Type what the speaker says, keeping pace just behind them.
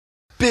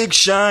Big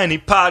Shiny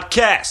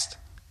Podcast.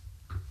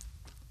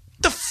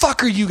 The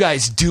fuck are you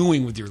guys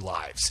doing with your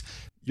lives?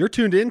 You're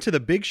tuned in to the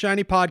Big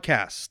Shiny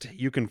Podcast.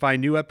 You can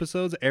find new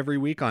episodes every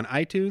week on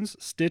iTunes,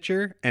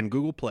 Stitcher, and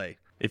Google Play.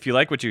 If you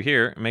like what you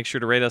hear, make sure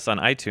to rate us on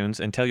iTunes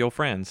and tell your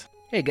friends.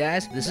 Hey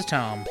guys, this is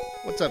Tom.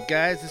 What's up,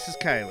 guys? This is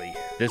Kylie.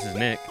 This is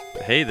Nick.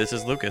 Hey, this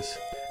is Lucas.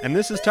 And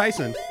this is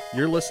Tyson.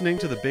 You're listening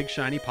to the Big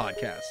Shiny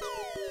Podcast.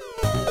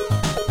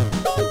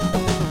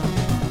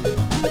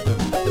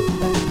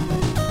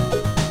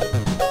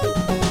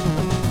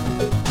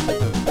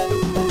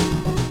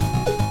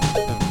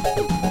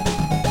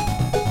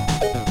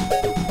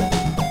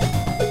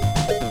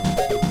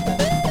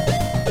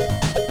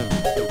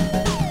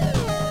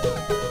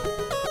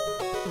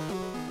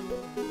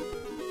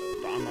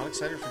 I'm not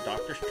excited for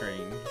Doctor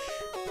Strange.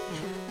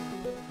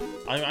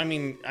 I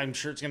mean, I'm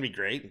sure it's going to be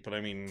great, but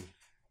I mean,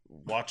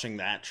 watching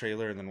that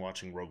trailer and then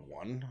watching Rogue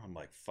One, I'm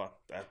like, fuck,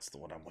 that's the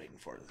one I'm waiting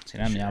for. See,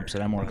 I'm the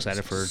opposite. I'm more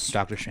excited for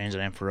Doctor Strange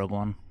than I am for Rogue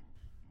One.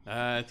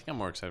 I think I'm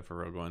more excited for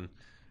Rogue One.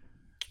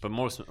 But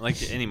most, like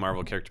any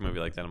Marvel character movie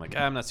like that, I'm like,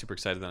 I'm not super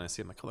excited. Then I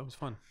see it, I'm like, oh, that was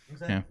fun.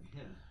 Exactly.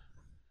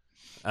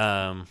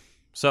 Yeah.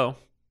 So,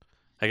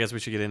 I guess we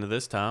should get into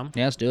this, Tom.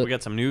 Yeah, let's do it. We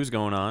got some news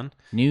going on.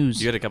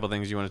 News. You had a couple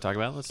things you want to talk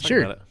about? Let's talk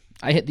Sure. about it.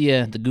 I hit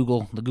the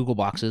Google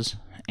boxes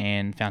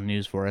and found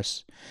news for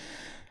us.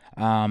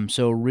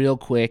 So real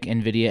quick,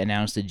 NVIDIA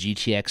announced the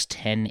GTX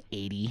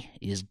 1080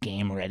 is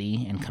game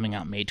ready and coming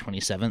out May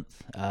 27th.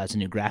 It's a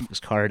new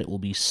graphics card. It will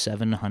be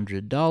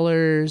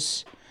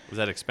 $700. Is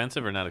that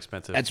expensive or not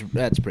expensive? That's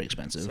pretty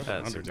expensive.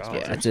 That's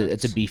Yeah,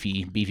 it's a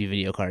beefy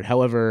video card.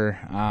 However,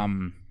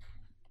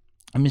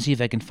 let me see if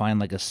I can find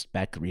like a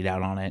spec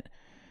readout on it.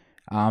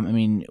 I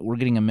mean, we're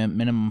getting a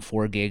minimum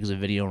 4 gigs of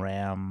video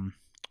RAM.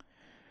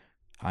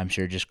 I'm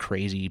sure just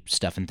crazy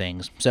stuff and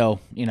things.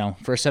 So, you know,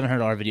 for a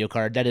 $700 video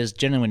card, that is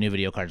generally when new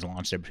video cards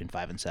launch, they're between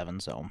 5 and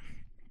 7. So,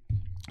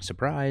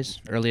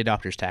 surprise, early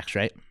adopters tax,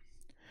 right?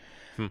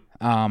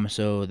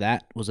 So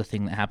that was a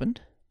thing that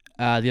happened.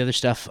 The other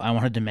stuff I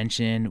wanted to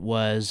mention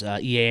was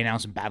EA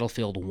announced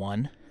Battlefield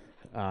 1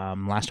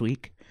 last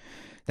week.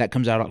 That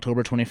comes out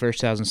October 21st,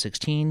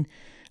 2016.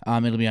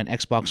 It'll be on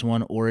Xbox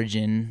One,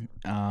 Origin,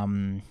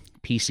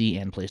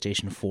 PC, and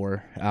PlayStation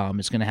 4.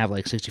 It's going to have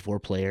like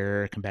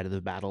 64-player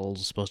competitive battles.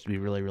 It's supposed to be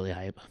really, really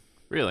hype.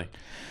 Really?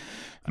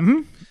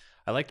 Mm-hmm.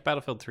 I liked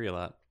Battlefield 3 a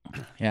lot.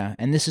 Yeah,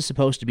 and this is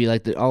supposed to be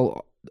like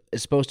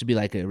it's supposed to be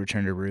like a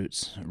return to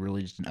roots,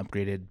 really just an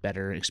upgraded,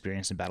 better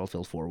experience than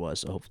Battlefield 4 was.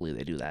 So hopefully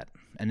they do that.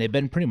 And they've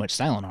been pretty much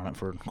silent on it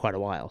for quite a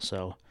while.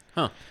 So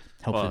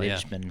hopefully they've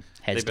just been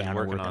heads They've been down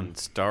working and on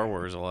Star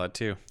Wars a lot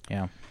too.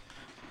 Yeah.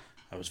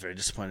 I was very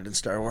disappointed in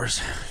Star Wars.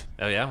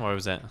 Oh yeah, why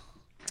was that?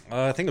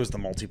 I think it was the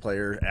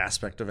multiplayer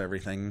aspect of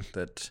everything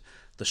that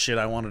the shit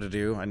I wanted to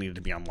do, I needed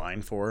to be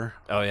online for.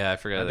 Oh yeah, I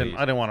forgot. I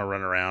didn't want to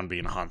run around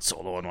being Han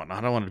Solo and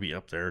whatnot. I wanted to be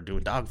up there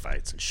doing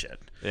dogfights and shit.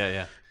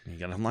 Yeah. You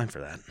got online for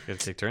that. You gotta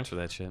take turns for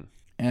that shit.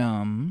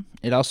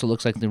 It also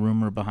looks like the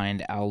rumor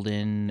behind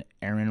Alden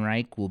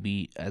Ehrenreich will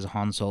be as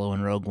Han Solo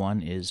in Rogue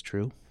One is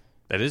true.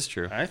 That is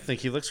true. I think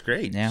he looks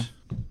great. Yeah.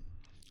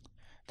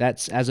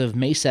 That's as of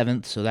May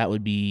 7th, so that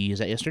would be, is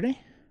that yesterday?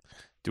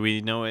 Do we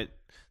know it?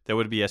 That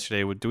would be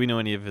yesterday. Do we know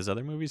any of his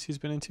other movies he's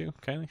been into,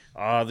 Kylie?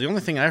 The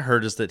only thing I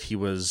heard is that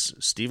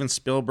Steven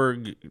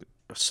Spielberg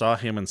saw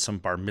him in some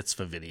bar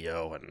mitzvah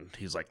video, and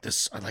he's like,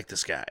 I like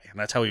this guy. And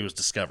that's how he was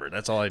discovered.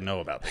 That's all I know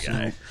about the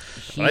guy.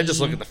 But I just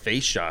look at the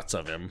face shots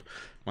of him.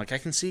 I'm like, I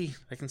can see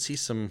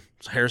some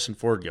Harrison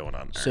Ford going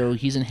on there. So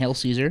he's in Hail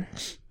Caesar.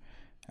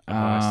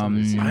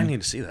 I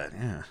need to see that,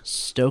 yeah.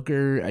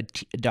 Stoker, a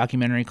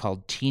documentary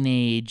called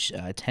Teenage,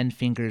 10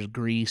 Fingers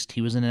Greased.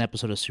 He was in an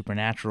episode of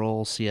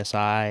Supernatural,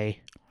 CSI.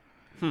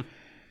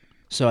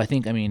 So I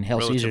think, Hail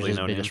Caesar's his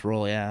biggest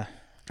role, yeah.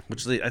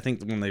 Which I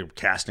think when they're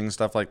casting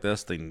stuff like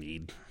this, they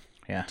need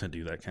Yeah. to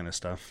do that kind of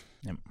stuff.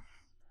 Yep.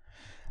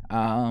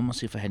 Let's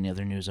see if I had any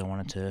other news I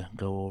wanted to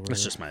go over.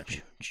 That's just my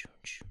opinion.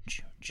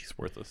 It's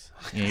worthless.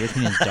 Yeah, your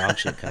opinion's dog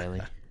shit,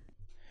 Kylie.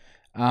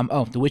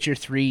 The Witcher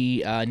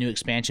 3 new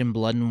expansion,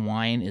 Blood and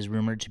Wine, is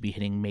rumored to be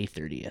hitting May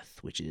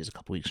 30th, which is a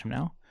couple weeks from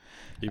now.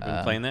 You've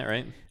been playing that,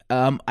 right?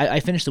 I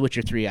finished The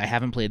Witcher 3. I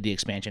haven't played the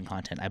expansion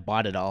content. I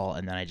bought it all,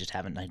 and then I just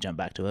haven't. I jumped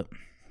back to it.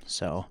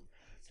 So,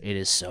 it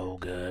is so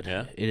good.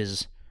 Yeah? It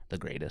is the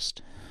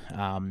greatest.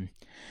 And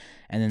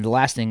then the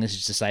last thing, this is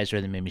just a side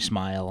story that made me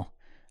smile.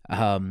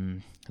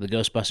 The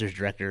Ghostbusters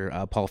director,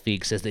 Paul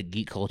Feig, says that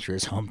geek culture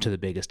is home to the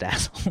biggest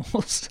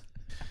assholes.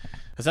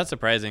 It's not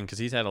surprising because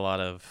he's had a lot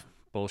of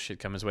bullshit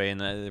come his way,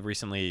 and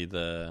recently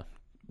the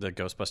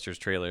Ghostbusters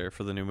trailer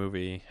for the new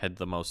movie had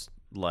the most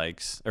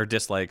likes or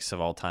dislikes of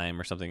all time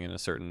or something in a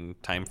certain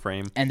time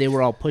frame. And they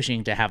were all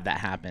pushing to have that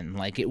happen.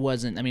 Like, it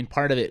wasn't,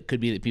 part of it could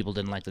be that people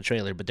didn't like the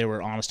trailer, but there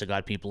were honest to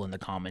God people in the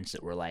comments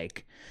that were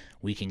like,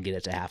 we can get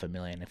it to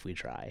 500,000 if we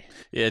try.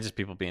 Yeah, just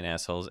people being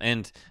assholes.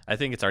 And I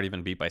think it's already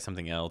been beat by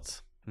something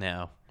else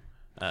now.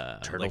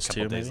 Turtles like a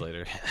couple too, days maybe?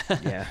 later.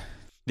 Yeah.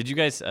 Did you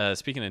guys,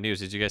 speaking of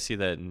news, did you guys see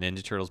that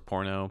Ninja Turtles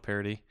porno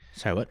parody?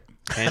 Sorry, what?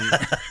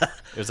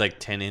 It was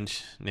like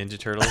 10-inch Ninja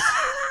Turtles.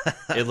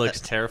 It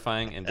looks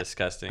terrifying and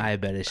disgusting. I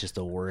bet it's just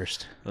the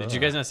worst. Did you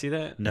guys not see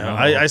that? No,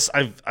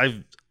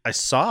 I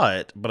saw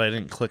it, but I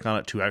didn't click on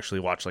it to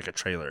actually watch like a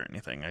trailer or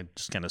anything. I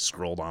just kind of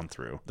scrolled on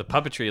through. The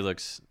puppetry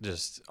looks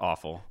just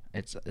awful.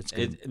 It's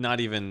good. Not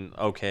even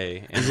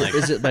okay. And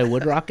Is it by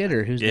Wood Rocket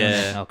or who's doing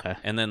it? yeah. Okay.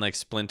 And then like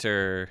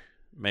Splinter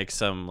makes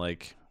some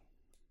like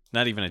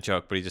not even a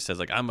joke, but he just says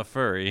like I'm a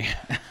furry.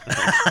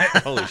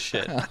 Holy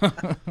shit.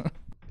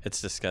 It's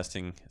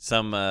disgusting.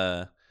 Some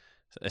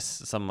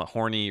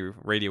horny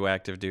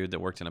radioactive dude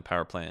that worked in a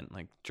power plant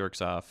like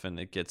jerks off and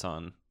it gets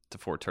on to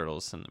 4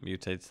 turtles and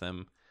mutates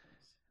them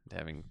into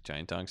having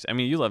giant donks. I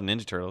mean, you love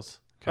Ninja Turtles.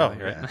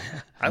 Kylie, right?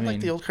 I like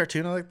the old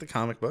cartoon. I like the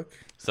comic book.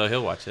 So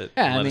he'll watch it.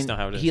 Yeah, And I let mean, us know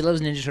how it is. he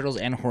loves Ninja Turtles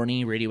and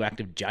horny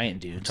radioactive giant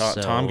dudes.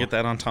 Tom, get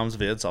that on Tom's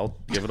vids. I'll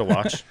give it a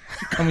watch.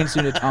 Coming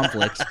soon to Tom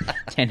Flicks,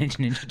 10-inch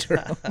Ninja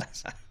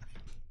Turtles.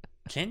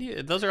 Can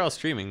you? Those are all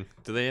streaming.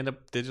 Do they end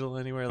up digital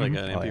anywhere, like an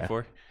Oh, yeah.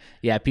 MP4?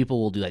 Yeah,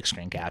 people will do like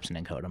screen caps and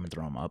encode them and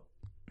throw them up.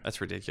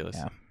 That's ridiculous.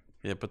 Yeah.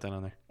 Yeah, put that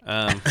on there.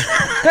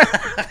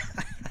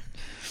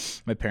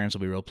 My parents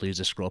will be real pleased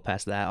to scroll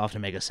past that. I'll have to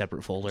make a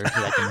separate folder that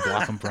I can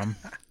block them from.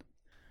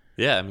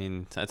 Yeah, I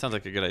mean, that sounds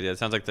like a good idea. It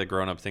sounds like the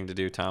grown-up thing to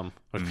do, Tom,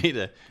 would be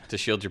to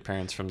shield your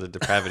parents from the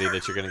depravity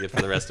that you're going to get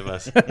for the rest of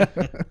us.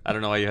 I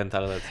don't know why you hadn't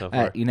thought of that so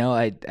far.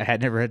 I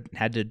had never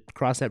had to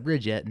cross that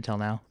bridge yet until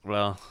now.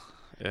 Well,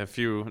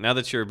 now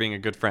that you're being a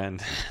good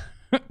friend,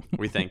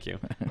 we thank you.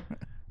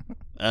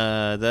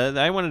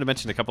 I wanted to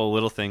mention a couple of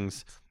little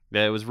things.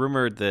 It was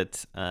rumored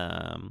that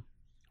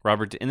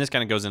Robert, and this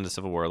kind of goes into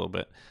Civil War a little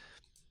bit.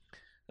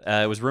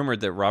 It was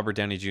rumored that Robert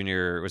Downey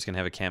Jr. was going to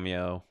have a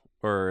cameo,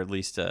 or at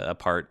least a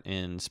part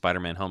in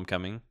Spider-Man: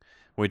 Homecoming,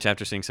 which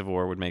after seeing Civil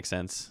War would make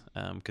sense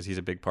because he's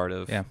a big part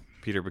of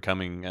Peter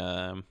becoming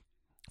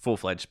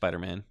full-fledged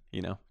Spider-Man.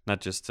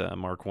 Not just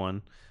Mark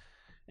 1.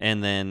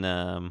 And then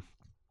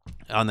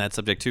on that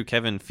subject too,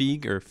 Kevin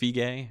Feige or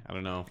Feige, I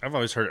don't know. I've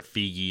always heard it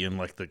Feige in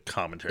like the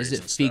commentaries. Is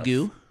it and stuff.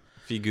 Figu?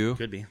 Figu.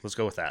 Could be. Let's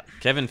go with that.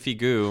 Kevin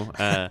Figu.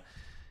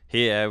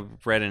 I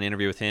read an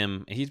interview with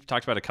him. He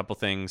talked about a couple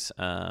things.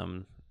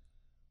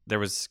 There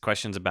was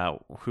questions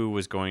about who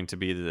was going to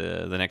be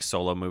the next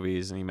solo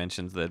movies, and he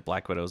mentioned that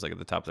Black Widow was like at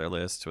the top of their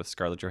list with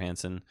Scarlett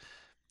Johansson,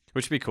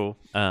 which would be cool.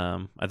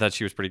 I thought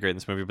she was pretty great in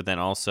this movie, but then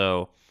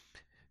also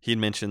he had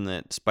mentioned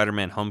that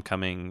Spider-Man: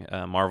 Homecoming,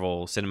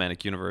 Marvel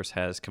Cinematic Universe,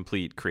 has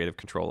complete creative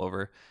control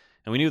over,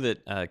 and we knew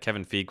that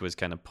Kevin Feige was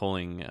kind of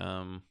pulling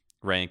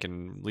rank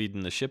and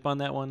leading the ship on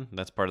that one.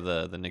 That's part of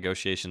the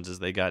negotiations, is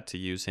they got to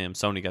use him.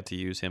 Sony got to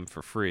use him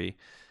for free.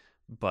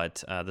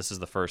 But this is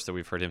the first that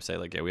we've heard him say,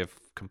 like, yeah, we have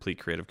complete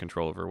creative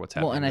control over what's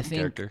happening Well, and I with the think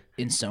character.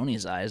 in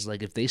Sony's eyes,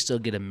 like if they still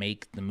get to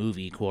make the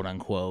movie, quote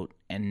unquote,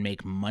 and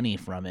make money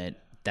from it,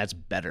 that's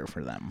better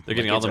for them. They're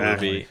getting all the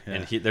movie,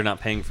 and they're not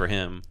paying for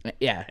him,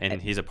 Yeah,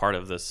 and he's a part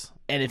of this.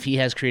 and if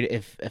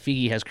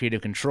Feige has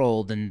creative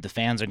control, then the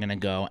fans are gonna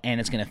go, and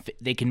it's gonna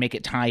they can make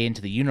it tie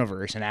into the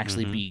universe and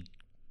actually be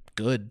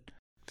good.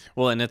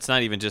 Well, and it's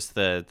not even just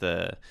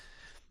the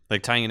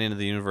like tying it into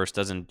the universe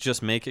doesn't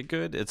just make it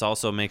good. It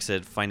also makes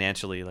it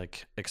financially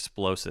like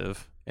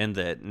explosive, and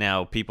that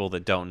now people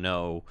that don't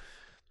know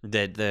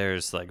that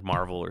there's like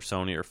Marvel or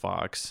Sony or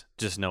Fox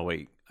just know,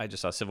 wait, I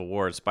just saw Civil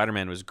War.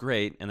 Spider-Man was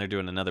great, and they're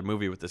doing another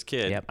movie with this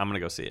kid. Yep. I'm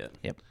gonna go see it.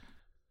 Yep.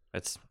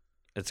 It's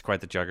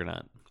quite the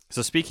juggernaut.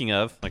 So speaking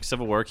of, like,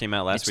 Civil War came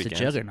out last weekend. It's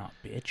the juggernaut,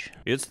 bitch.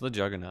 It's the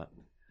juggernaut.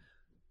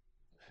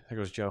 There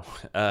goes Joe.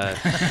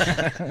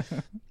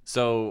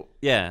 So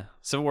yeah,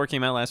 Civil War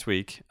came out last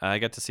week. I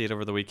got to see it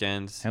over the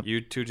weekend. Yep. You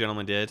two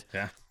gentlemen did.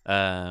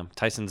 Yeah.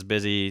 Tyson's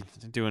busy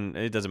doing.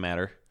 It doesn't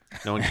matter.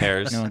 No one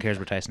cares. No one cares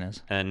where Tyson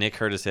is. Nick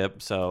hurt his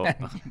hip, so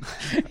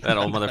that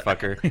old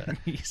motherfucker.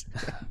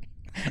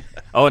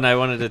 Oh, and I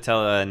wanted to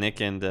tell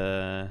Nick and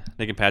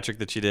Patrick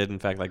that you did, in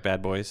fact, like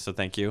Bad Boys. So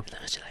thank you.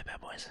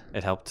 Bad Boys.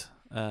 It helped.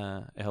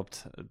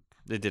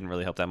 It didn't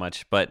really help that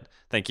much, but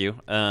thank you.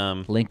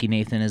 Linky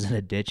Nathan is in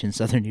a ditch in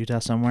southern Utah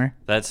somewhere.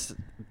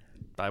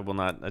 I will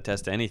not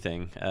attest to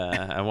anything.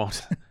 I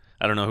won't.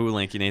 I don't know who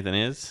Lanky Nathan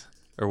is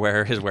or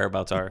where his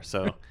whereabouts are.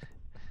 So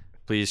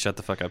please shut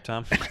the fuck up,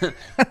 Tom.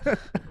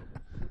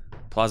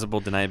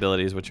 Plausible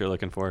deniability is what you're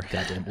looking for.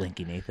 Goddamn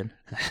Linky Nathan.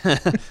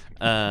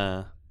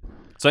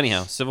 So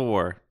anyhow, Civil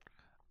War,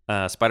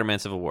 Spider-Man: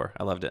 Civil War.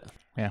 I loved it.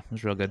 Yeah, it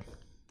was real good.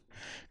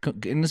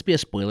 Can this be a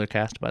spoiler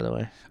cast, by the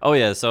way? Oh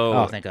yeah. So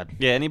Oh, thank God.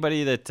 Yeah,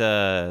 anybody that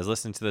is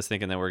listening to this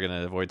thinking that we're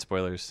gonna avoid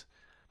spoilers,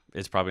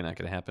 it's probably not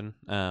going to happen.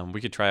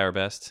 We could try our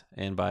best,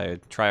 and by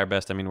try our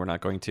best, I mean we're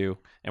not going to,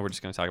 and we're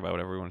just going to talk about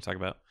whatever we want to talk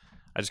about.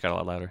 I just got a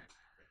lot louder.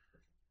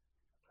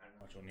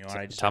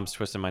 Tom's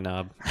twisting my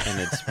knob, and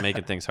it's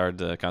making things hard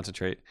to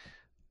concentrate.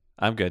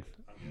 I'm good.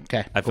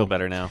 Okay. I feel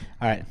better now.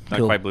 All right. Not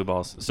Cool. quite blue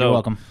balls. So, You're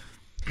welcome.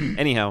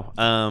 Anyhow,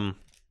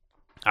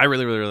 I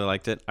really, really, really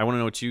liked it. I want to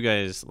know what you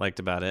guys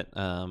liked about it.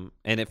 And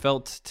it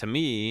felt to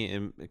me,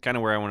 and kind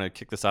of where I want to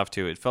kick this off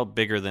to, it felt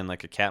bigger than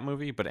like a Cap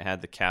movie, but it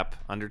had the Cap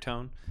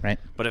undertone. Right.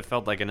 But it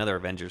felt like another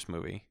Avengers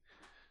movie.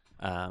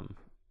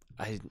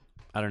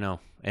 I don't know.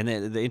 And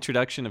the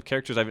introduction of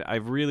characters, I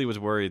really was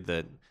worried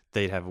that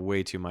they'd have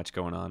way too much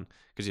going on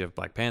because you have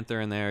Black Panther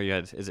in there. You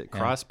had, is it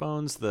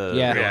Crossbones?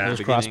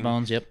 There's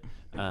Crossbones. Yep.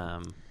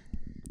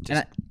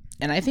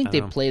 And I think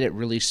they played it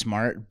really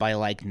smart by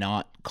like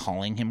not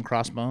calling him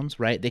Crossbones,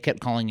 right? They kept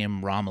calling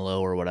him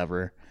Romulo or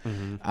whatever,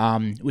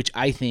 which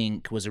I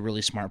think was a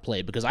really smart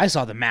play because I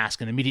saw the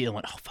mask and immediately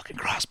went, "Oh, fucking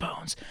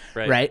Crossbones,"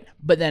 right?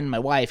 But then my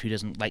wife, who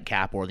doesn't like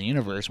Cap or the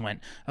universe,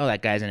 went, "Oh,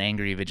 that guy's an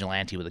angry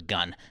vigilante with a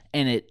gun,"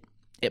 and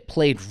it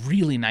played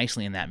really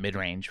nicely in that mid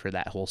range for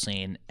that whole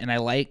scene, and I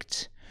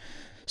liked.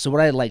 So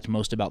what I liked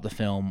most about the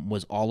film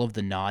was all of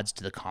the nods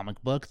to the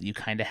comic book that you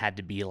kind of had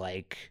to be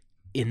like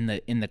in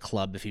the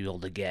club, if you will,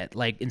 to get.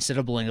 Like, instead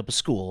of blowing up a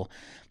school,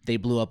 they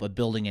blew up a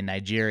building in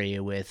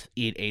Nigeria with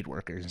aid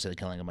workers instead of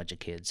killing a bunch of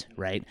kids,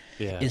 right?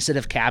 Yeah. Instead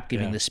of Cap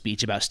giving the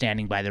speech about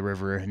standing by the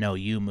river, no,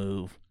 you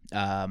move.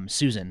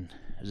 Susan.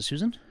 Is it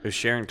Susan? It was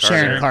Sharon Carter.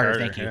 Sharon Carter,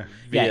 thank you.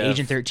 Yeah,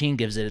 Agent 13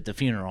 gives it at the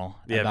funeral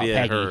about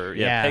Peggy. Her.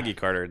 Yeah, Peggy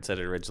Carter had said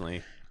it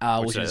originally,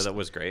 that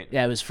was great.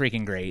 Yeah, it was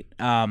freaking great.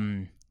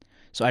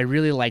 So I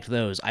really liked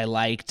those. I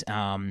liked,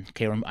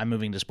 okay, I'm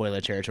moving to spoiler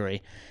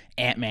territory,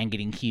 Ant-Man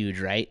getting huge,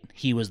 right?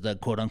 He was the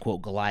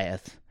quote-unquote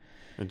Goliath.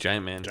 A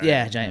giant man.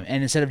 Giant.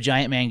 And instead of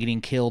Giant Man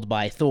getting killed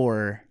by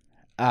Thor,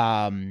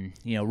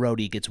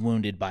 Rhodey gets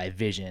wounded by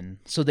Vision.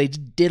 So they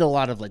did a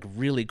lot of, like,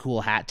 really cool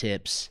hat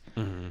tips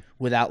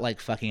without, like,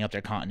 fucking up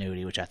their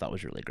continuity, which I thought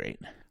was really great.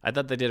 I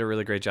thought they did a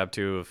really great job,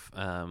 too,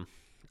 of...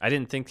 I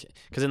didn't think,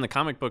 because in the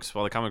comic books,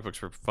 while the comic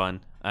books were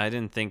fun, I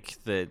didn't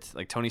think that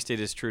like Tony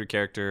stayed as true to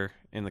character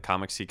in the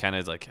comics. He kind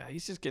of like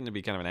he's just getting to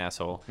be kind of an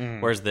asshole.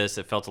 Whereas this,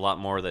 it felt a lot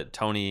more that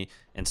Tony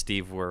and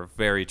Steve were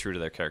very true to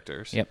their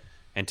characters. Yep.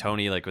 And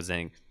Tony like was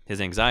saying his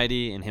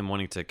anxiety and him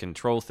wanting to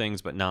control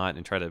things but not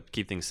and try to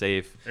keep things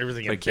safe.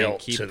 Everything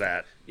built to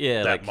that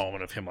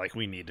moment of him like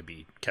we need to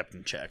be kept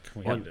in check.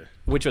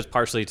 Which was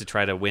partially to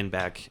try to win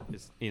back,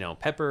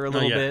 Pepper a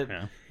little bit.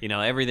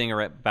 Yeah. Everything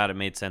about it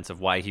made sense of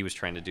why he was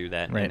trying to do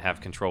that and have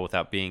control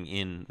without being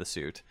in the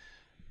suit.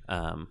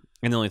 And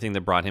the only thing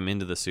that brought him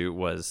into the suit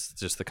was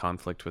just the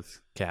conflict with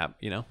Cap.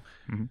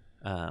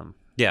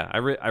 I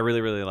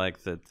really really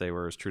like that they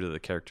were as true to the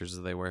characters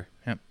as they were.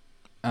 Yep.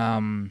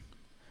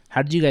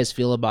 How did you guys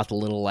feel about the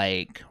little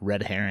like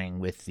red herring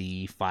with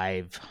the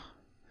 5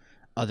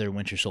 other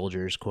Winter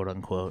Soldiers, quote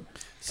unquote?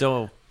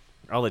 So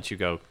I'll let you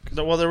go.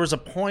 Well, there was a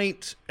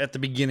point at the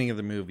beginning of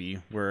the movie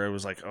where I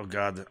was like, oh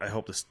God, I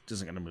hope this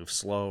isn't going to move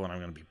slow and I'm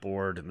going to be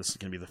bored and this is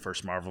going to be the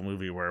first Marvel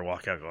movie where I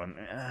walk out going,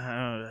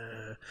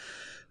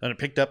 Then it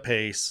picked up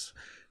pace.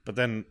 But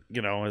then,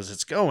 as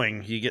it's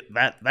going, you get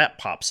that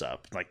pops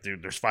up. Like,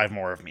 dude, there's 5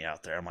 more of me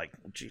out there. I'm like,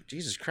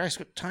 Jesus Christ,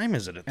 what time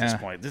is it at this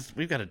point?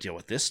 We've got to deal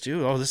with this,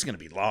 too. Oh, this is going to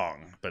be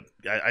long. But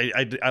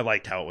I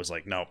liked how it was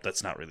like, nope,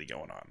 that's not really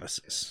going on.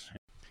 This is...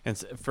 And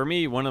for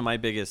me, one of my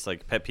biggest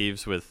like pet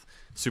peeves with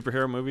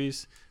superhero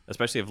movies,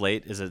 especially of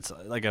late, is it's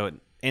like an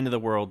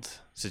end-of-the-world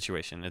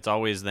situation. It's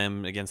always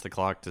them against the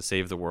clock to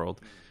save the world.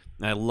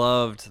 And I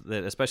loved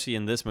that, especially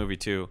in this movie,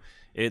 too.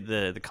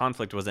 The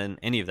conflict wasn't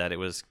any of that. It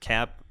was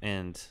Cap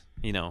and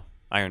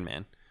Iron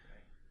Man.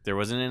 There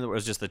wasn't any. It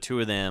was just the two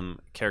of them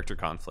character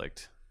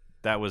conflict.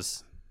 That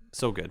was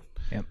so good.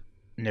 Yep.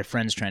 And their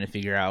friends trying to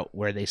figure out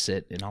where they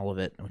sit in all of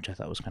it, which I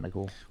thought was kind of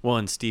cool. Well,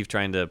 and Steve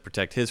trying to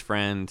protect his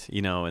friend,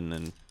 and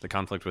then the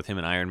conflict with him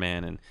and Iron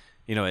Man, and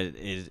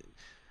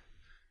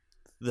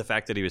the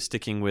fact that he was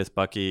sticking with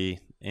Bucky,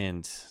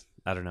 and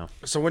I don't know.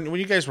 So when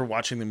you guys were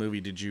watching the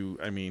movie, did you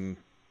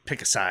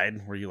pick a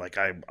side? Were you like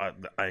I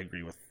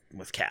agree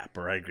with Cap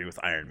or I agree with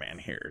Iron Man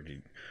here?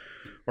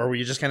 Or were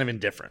you just kind of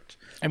indifferent?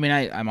 I mean,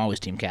 I'm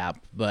always Team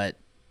Cap, but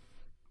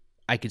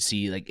I could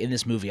see, like, in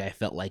this movie, I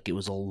felt like it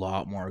was a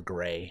lot more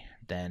gray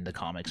than the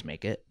comics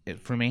make it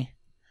for me.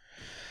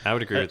 I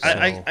would agree with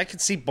that. I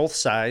could see both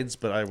sides,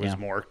 but I was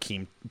more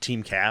Team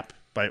Cap.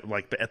 But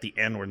at the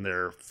end when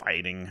they're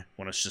fighting,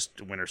 when it's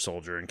just Winter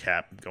Soldier and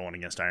Cap going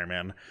against Iron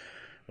Man,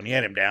 when he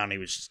had him down, he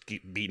was just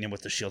beating him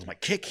with the shield. I'm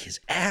like, kick his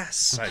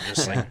ass. I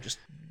just just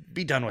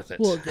be done with it.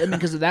 Well, I mean,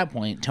 because at that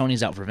point,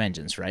 Tony's out for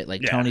vengeance, right?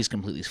 Like, Tony's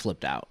completely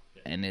flipped out.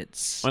 And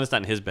it's... Well, it's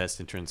not in his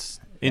best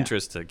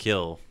interest to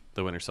kill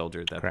the Winter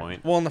Soldier at that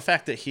point. Well, and the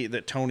fact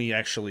that Tony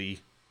actually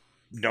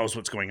knows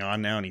what's going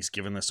on now, and he's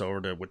given this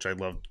over to, which I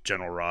love,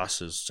 General Ross,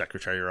 his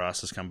Secretary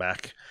Ross has come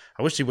back.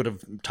 I wish he would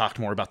have talked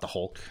more about the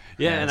Hulk.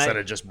 Yeah, instead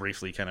of just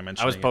briefly kind of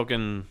mentioning I was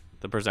poking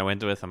the person I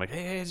went with. I'm like,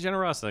 hey, it's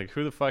General Ross. They're like,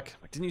 who the fuck?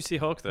 I'm like, didn't you see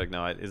Hulk? They're like,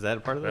 no, is that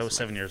a part of this? That was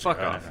 7 years ago.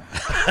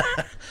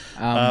 Fuck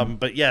off.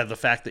 But yeah, the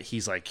fact that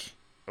he's like,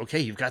 okay,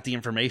 you've got the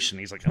information.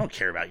 He's like, I don't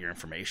care about your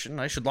information.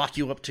 I should lock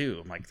you up too.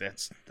 I'm like,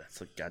 that's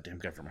the goddamn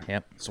government.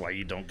 Yep. That's why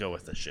you don't go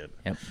with this shit.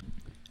 Yep.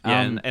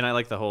 Yeah, and I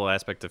like the whole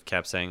aspect of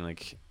Cap saying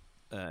like,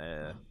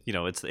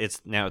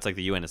 it's now it's like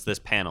the UN. It's this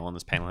panel, and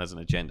this panel has an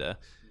agenda,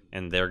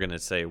 and they're gonna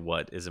say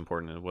what is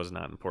important and what is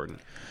not important.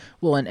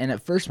 Well, and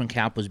at first when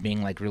Cap was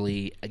being like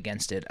really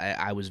against it,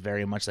 I was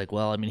very much like,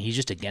 well, I mean, he's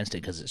just against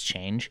it because it's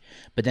change.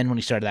 But then when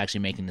he started actually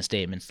making the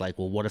statements, like,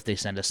 well, what if they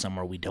send us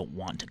somewhere we don't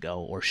want to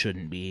go or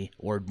shouldn't be,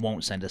 or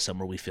won't send us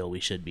somewhere we feel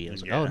we should be? I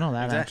was like, oh no,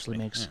 that actually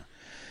makes.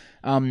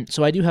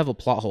 So I do have a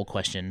plot hole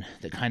question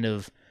that kind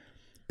of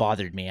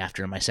bothered me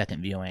after my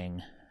second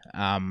viewing.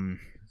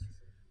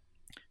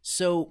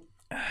 So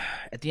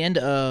at the end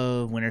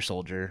of Winter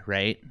Soldier,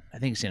 right? I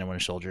think it's the end of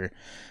Winter Soldier.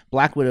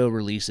 Black Widow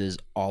releases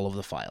all of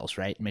the files,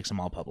 right? Makes them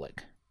all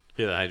public.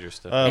 Yeah, the Hydra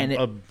stuff. And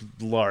A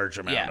large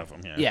amount of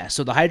them. Yeah,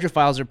 so the Hydra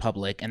files are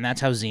public, and that's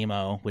how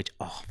Zemo,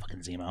 fucking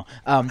Zemo.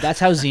 That's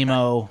how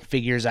Zemo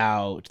figures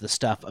out the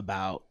stuff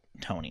about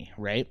Tony,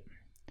 right?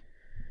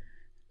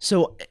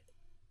 So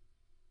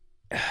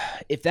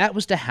if that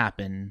was to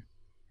happen,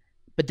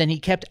 but then he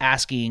kept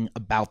asking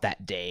about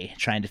that day,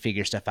 trying to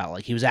figure stuff out.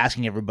 Like he was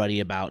asking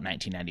everybody about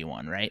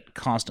 1991, right?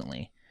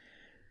 Constantly.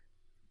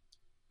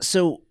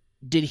 So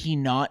did he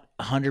not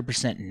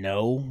 100%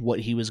 know what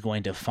he was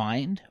going to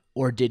find?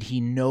 Or did he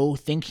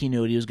think he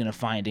knew what he was going to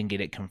find and get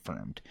it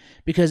confirmed?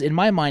 Because in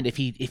my mind,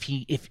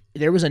 if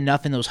there was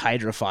enough in those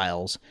Hydra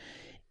files,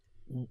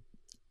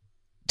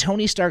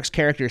 Tony Stark's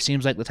character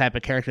seems like the type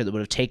of character that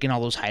would have taken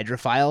all those Hydra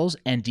files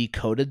and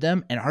decoded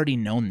them and already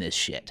known this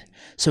shit.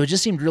 So it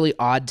just seemed really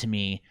odd to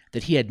me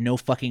that he had no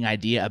fucking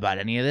idea about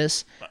any of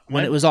this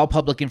when it was all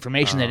public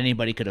information that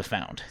anybody could have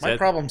found. My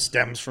problem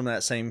stems from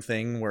that same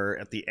thing where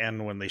at the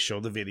end when they show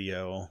the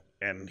video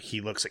and he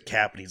looks at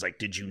Cap and he's like,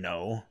 "Did you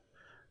know?"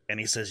 And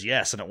he says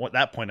yes. And at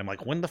that point, I'm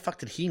like, when the fuck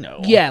did he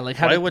know? Yeah, like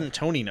why wouldn't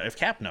Tony know? If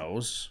Cap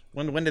knows,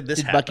 when did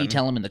this happen? Did Bucky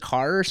tell him in the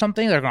car or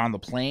something? They're on the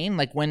plane.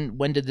 Like when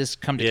did this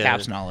come to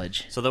Cap's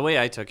knowledge? So the way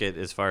I took it,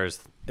 as far as,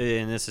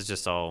 and this is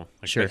just all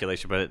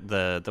speculation, but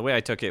the way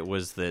I took it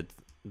was that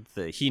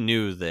he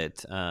knew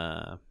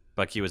that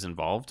Bucky was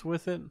involved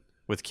with it,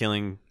 with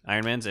killing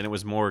Iron Man's, and it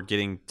was more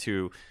getting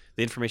to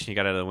the information he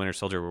got out of the Winter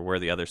Soldier were where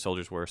the other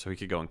soldiers were, so he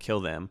could go and kill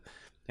them.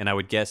 And I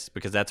would guess,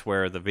 because that's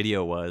where the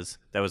video was,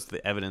 that was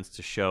the evidence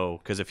to show.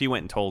 Because if he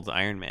went and told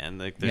Iron Man,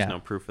 like, there's no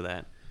proof of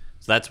that.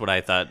 So that's what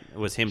I thought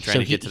was him trying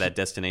to get to that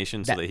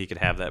destination so that he could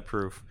have that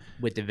proof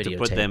with the video to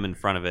put them in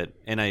front of it.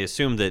 And I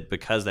assumed that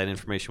because that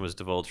information was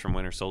divulged from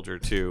Winter Soldier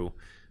to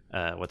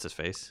what's his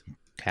face,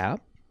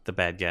 Cap, the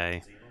bad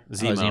guy,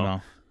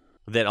 Zemo,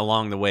 that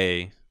along the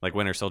way, like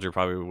Winter Soldier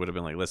probably would have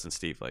been like, "Listen,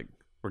 Steve, like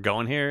we're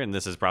going here, and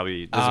this is what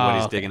he's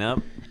digging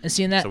up, and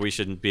seeing that, so we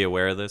shouldn't be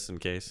aware of this in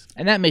case."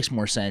 And that makes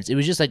more sense. It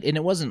was just like, and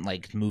it wasn't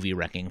like movie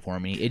wrecking for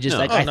me. It just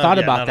I thought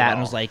about that and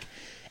was like,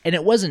 and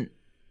it wasn't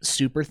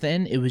super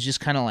thin. It was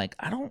just kind of like,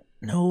 I don't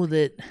know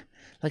that,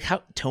 like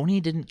how Tony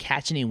didn't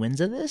catch any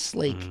winds of this.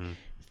 Like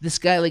this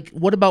guy, like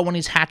what about when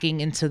he's hacking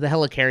into the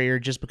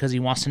helicarrier just because he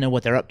wants to know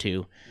what they're up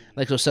to?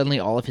 Like so suddenly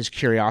all of his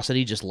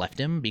curiosity just left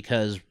him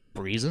because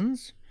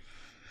reasons.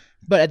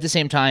 But at the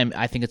same time,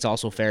 I think it's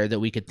also fair that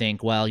we could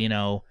think, well, you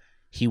know,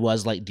 he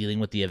was like dealing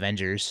with the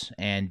Avengers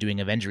and doing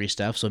Avengery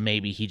stuff, so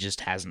maybe he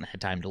just hasn't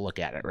had time to look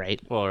at it, right?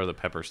 Well, or the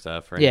Pepper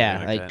stuff, right?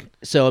 Yeah, like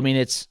so. I mean,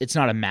 it's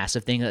not a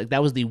massive thing. Like,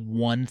 that was the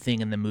one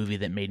thing in the movie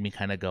that made me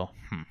kind of go,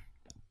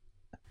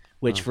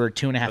 Which for a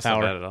 2.5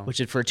 hour,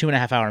 for a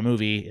 2.5 hour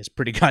movie is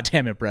pretty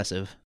goddamn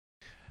impressive.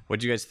 What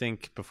do you guys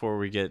think before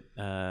we get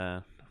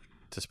to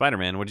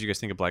Spider-Man? What did you guys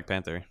think of Black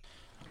Panther?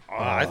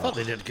 I thought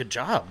they did a good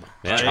job.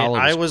 Yeah.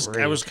 I was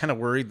kind of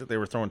worried that they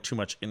were throwing too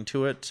much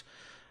into it,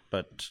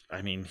 but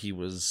I mean,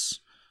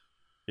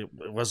 it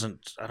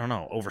wasn't, I don't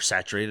know,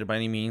 oversaturated by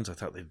any means. I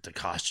thought the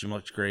costume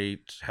looked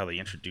great. How they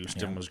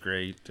introduced him was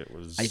great. It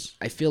was.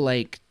 I feel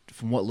like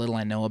from what little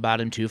I know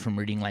about him too, from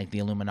reading like the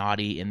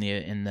Illuminati in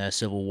the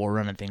Civil War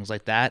run and things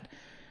like that,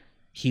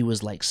 he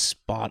was like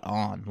spot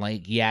on.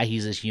 Like, yeah,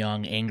 he's this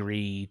young,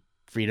 angry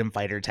freedom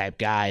fighter type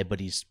guy, but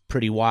he's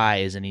pretty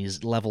wise and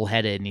he's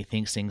level-headed and he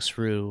thinks things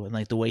through. And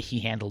like the way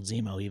he handled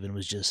Zemo even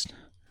was just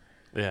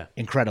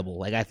incredible.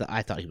 Like I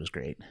thought he was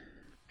great.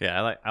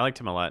 Yeah, I liked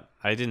him a lot.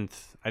 I didn't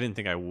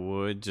think I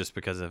would just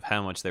because of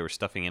how much they were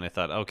stuffing in. I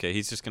thought, okay,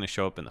 he's just going to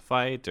show up in the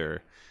fight,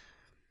 or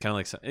kind of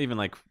like even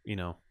like, you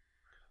know,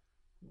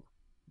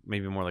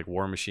 maybe more like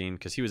War Machine,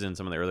 because he was in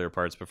some of the earlier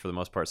parts, but for the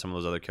most part, some of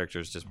those other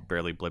characters just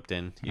barely blipped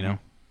in. You know,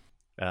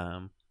 I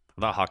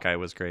thought Hawkeye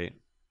was great.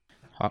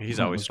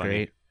 He's always funny.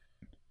 Great.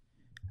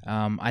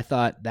 I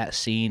thought that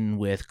scene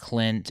with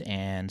Clint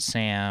and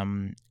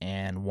Sam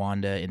and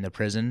Wanda in the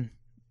prison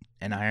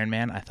and Iron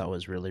Man, I thought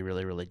was really,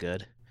 really, really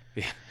good.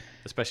 Yeah,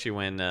 especially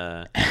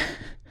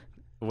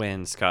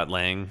when Scott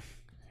Lang,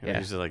 he's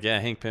just like, yeah,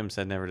 Hank Pym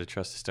said never to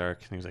trust a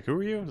Stark, and he was like, who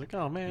are you? I was like,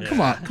 oh man, come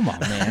on,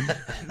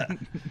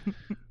 man.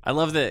 I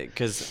love that,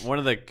 because one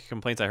of the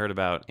complaints I heard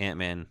about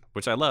Ant-Man,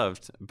 which I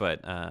loved,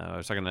 but I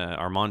was talking to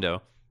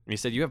Armando. And he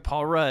said, you have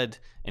Paul Rudd,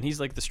 and he's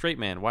like the straight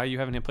man. Why are you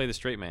having him play the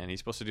straight man? He's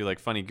supposed to do like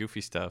funny,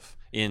 goofy stuff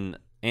in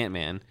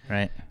Ant-Man.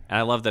 Right. And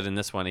I love that in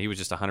this one, he was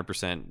just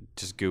 100%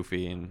 just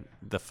goofy and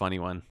the funny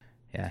one.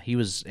 Yeah,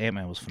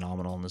 Ant-Man was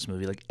phenomenal in this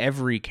movie. Like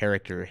every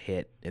character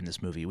hit in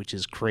this movie, which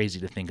is crazy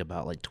to think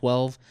about. Like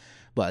 12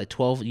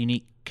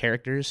 unique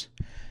characters,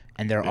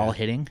 and they're all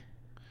hitting.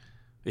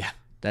 Yeah.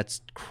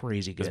 That's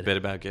crazy This good. bit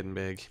about getting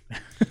big.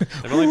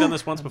 They've only done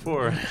this once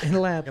before. In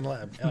the lab. In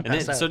lab. And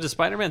then, so does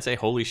Spider-Man say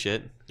 "Holy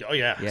shit"? Oh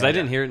yeah, Because I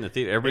didn't hear it in the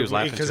theater. Everybody was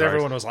laughing because too hard.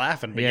 everyone was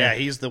laughing. But Yeah.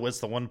 yeah, it's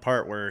the one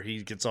part where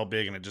he gets all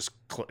big and it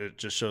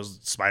just shows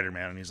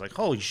Spider-Man and he's like,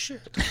 "Holy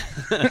shit!"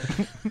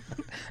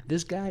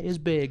 This guy is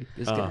big.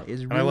 This guy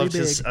is And I really loved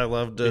big. I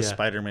loved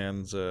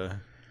Spider-Man's. You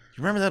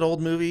remember that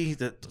old movie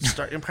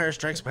that Empire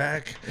Strikes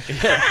Back?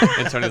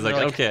 And Tony's like,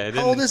 okay, I didn't.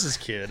 How old is this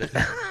kid?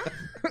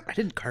 I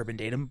didn't carbon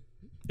date him.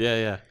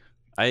 Yeah.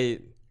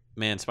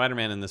 Man,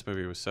 Spider-Man in this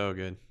movie was so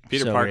good.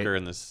 Peter So Parker great.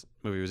 in this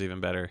movie was even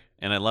better.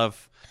 And I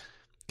love,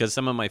 because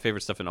some of my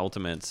favorite stuff in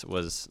Ultimates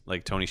was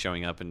like Tony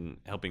showing up and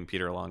helping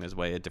Peter along his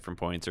way at different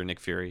points, or Nick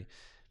Fury.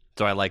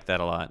 So I like that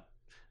a lot.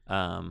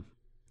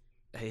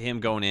 Him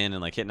going in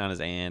and like hitting on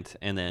his aunt,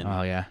 and then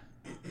Oh yeah.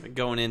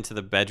 going into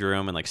the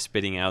bedroom and like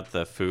spitting out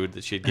the food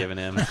that she'd given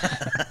him.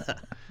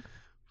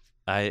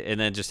 And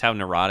then just how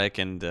neurotic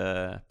and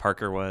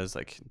Parker was,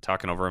 like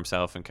talking over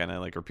himself and kind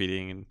of like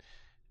repeating,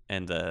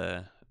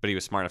 but he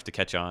was smart enough to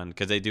catch on,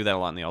 because they do that a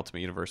lot in the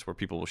Ultimate Universe, where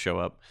people will show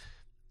up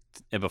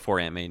before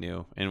Aunt May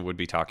knew and would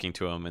be talking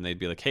to him, and they'd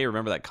be like, "Hey,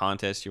 remember that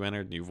contest you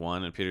entered and you've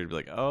won?" And Peter would be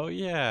like, "Oh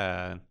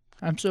yeah."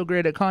 I'm so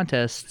great at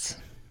contests.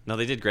 No,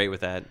 they did great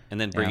with that. And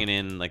then bringing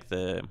in like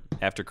the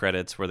after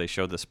credits where they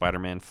showed the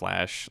Spider-Man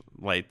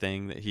flashlight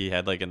thing that he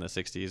had like in the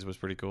 60s was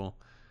pretty cool.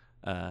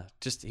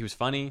 He was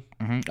funny.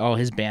 Oh,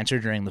 his banter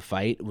during the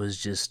fight was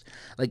just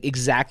like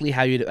exactly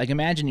how you like.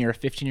 Imagine you're a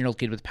 15-year-old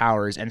kid with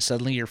powers, and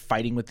suddenly you're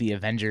fighting with the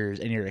Avengers,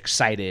 and you're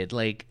excited.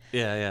 Like,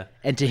 Yeah.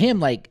 and to him,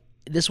 like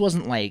this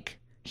wasn't like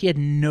he had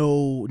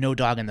no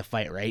dog in the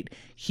fight, right?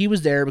 He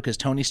was there because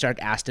Tony Stark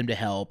asked him to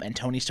help, and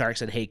Tony Stark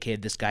said, "Hey,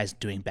 kid, this guy's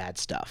doing bad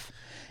stuff."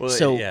 Well,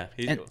 So, yeah.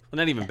 and- Well,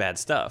 not even bad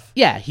stuff.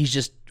 Yeah, he's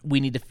just we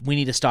need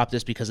to stop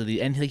this because of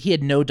the and he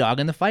had no dog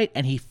in the fight,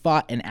 and he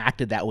fought and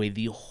acted that way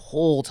the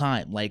whole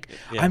time. Like,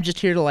 I'm just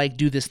here to like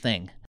do this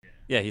thing.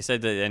 Yeah, he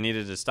said that I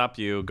needed to stop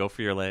you, go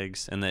for your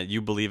legs, and that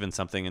you believe in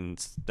something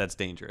and that's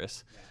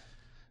dangerous.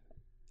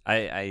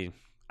 I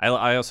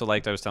also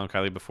liked, I was telling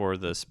Kylie before,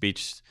 the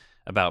speech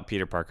about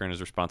Peter Parker and his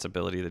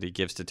responsibility that he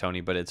gives to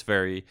Tony, but it's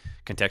very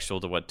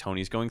contextual to what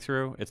Tony's going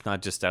through. It's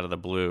not just out of the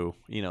blue,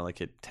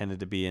 like it tended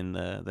to be in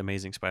the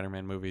Amazing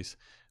Spider-Man movies.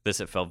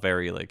 It felt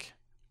very like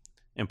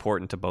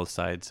important to both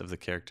sides of the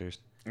characters.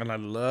 And I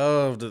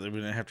loved that we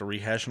didn't have to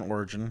rehash an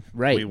origin.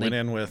 Right, We went like-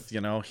 in with,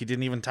 he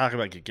didn't even talk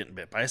about getting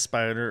bit by a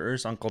spider or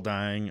his uncle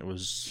dying. It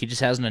was He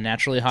just has a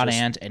naturally hot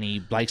aunt, and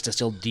he likes to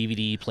steal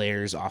DVD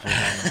players off of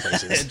random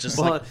places. just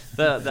Well, like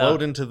the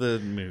flowed into the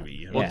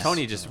movie. Well, Yes.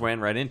 Tony just went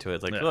right into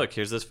it. Like, look,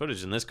 here's this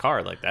footage in this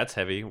car. Like, that's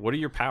heavy. What are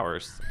your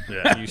powers?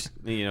 Yeah.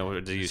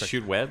 Do you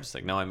shoot webs?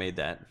 Like, no, I made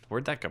that.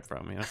 Where'd that come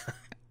from?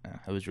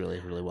 It was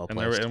really, really well And,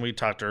 placed. and we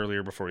talked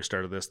earlier before we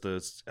started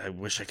this. I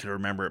wish I could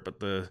remember it,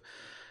 but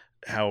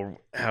how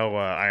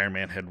Iron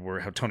Man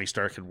how Tony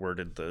Stark had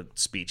worded the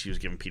speech he was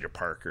giving Peter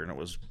Parker, and it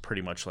was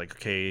pretty much like,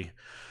 okay,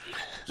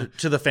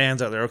 to the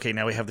fans out there, okay,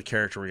 now we have the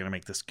character, we're gonna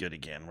make this good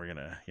again. We're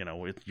gonna,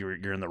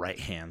 you're in the right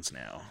hands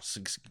now.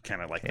 So it's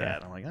kind of like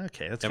that. I'm like,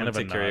 okay, that's kind of a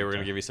Take care of you. nod We're to-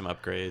 gonna give you some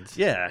upgrades.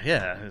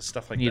 yeah,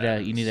 stuff like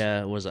that. You need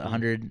a was it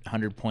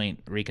 100 point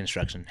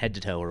reconstruction, head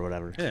to toe or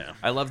whatever. Yeah,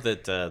 I love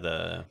that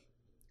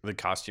the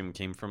costume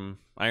came from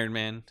Iron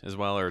Man as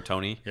well, or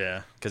Tony.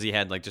 yeah. Because he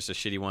had like just a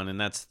shitty one, and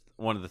that's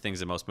one of the things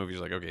that most movies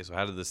are like, okay, so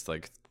how did this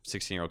like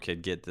 16-year-old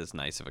kid get this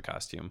nice of a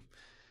costume?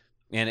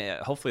 And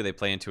hopefully they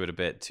play into it a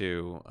bit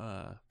too.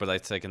 But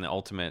it's like in the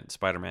Ultimate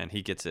Spider-Man,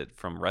 he gets it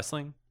from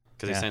wrestling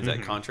because he signs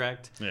that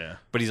contract. Yeah.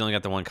 But he's only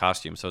got the one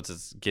costume, so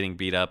it's getting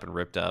beat up and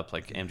ripped up.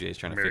 Like MJ's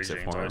trying to Mary fix it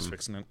Jane's for always him.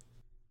 fixing it.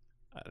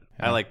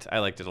 I liked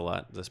it a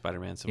lot. The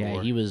Spider-Man Civil Yeah,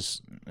 War. he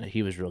was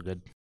real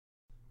good,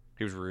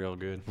 He was real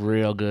good.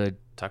 real good.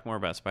 Talk more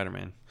about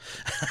Spider-Man.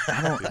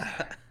 I don't.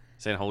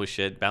 Saying holy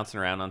shit, bouncing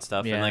around on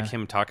stuff, and Yeah. like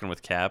him talking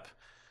with Cap,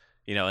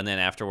 and then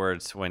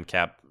afterwards when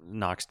Cap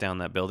knocks down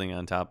that building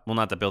on top, well,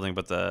 not the building,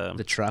 but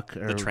the truck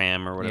or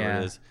tram or whatever yeah.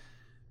 it is,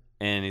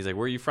 and he's like,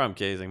 "Where are you from,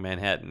 kid?" He's like,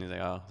 "Manhattan." He's like,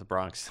 "Oh, the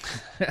Bronx."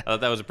 I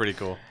thought that was pretty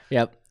cool.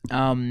 Yep.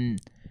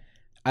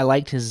 I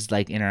liked his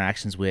like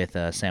interactions with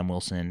Sam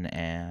Wilson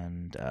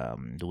and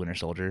the Winter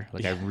Soldier.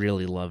 Like I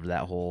really loved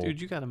that whole. Dude,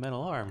 you got a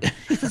metal arm.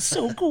 That's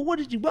so cool. What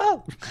did you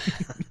want?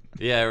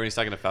 Yeah, when he's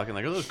talking to Falcon,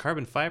 like, "Are those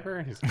carbon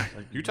fiber?" He's like,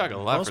 "You talk a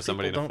lot Most for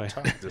somebody people to don't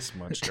fight." talk this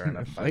much during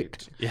a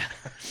fight. Yeah,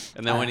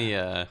 and then when he,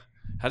 how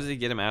does he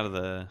get him out of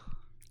the?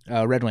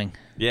 Red Wing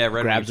Yeah,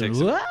 Red grabs Wing him.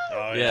 takes him. "What?"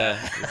 Oh Yeah,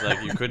 he's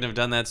like, "You couldn't have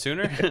done that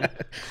sooner."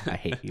 I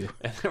hate you.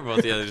 And they're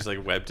both just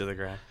like webbed to the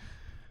ground.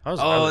 I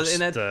Oh, was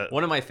and that's the,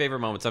 one of my favorite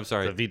moments. I'm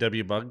sorry. the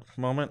VW bug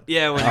moment.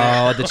 Yeah, when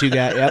Oh, the two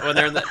guys. Yep. when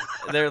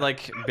they're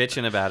like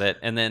bitching about it,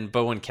 and then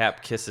when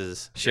Cap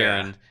kisses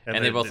Sharon, Yeah.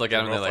 and they both look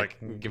at him, and they're both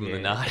like, give him the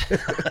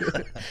yeah.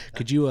 nod.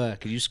 Could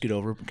you scoot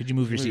over? Could you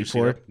move your seat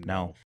forward?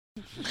 No.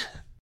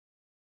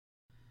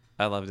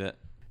 I loved it.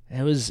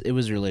 It was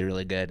really,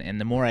 really good. And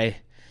the more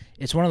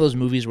it's one of those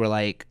movies where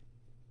like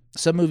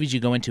some movies you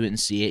go into it and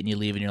see it and you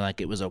leave and you're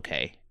like, it was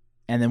okay.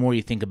 And the more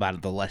you think about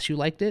it, the less you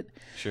liked it.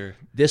 Sure.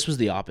 This was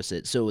the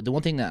opposite. So the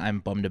one thing that I'm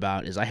bummed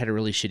about is I had a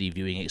really shitty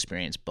viewing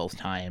experience both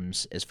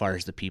times as far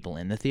as the people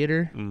in the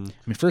theater. I mean,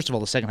 first of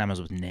all, the second time I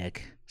was with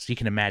Nick, so you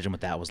can imagine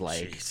what that was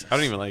like. I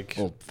don't even like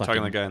Well, talking fucking-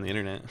 to the guy on the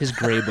internet. His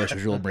gray bush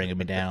was really bringing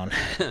me down.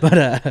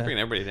 But Bringing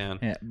everybody down.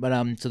 yeah,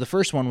 but so the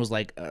first one was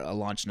like a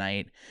launch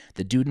night.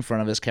 The dude in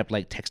front of us kept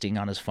like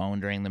texting on his phone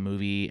during the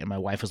movie, and my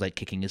wife was like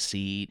kicking his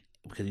seat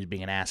because he was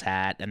being an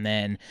asshat. And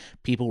then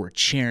people were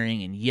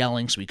cheering and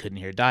yelling, so we couldn't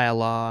hear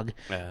dialogue.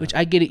 Which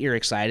I get it, you're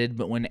excited,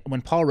 but when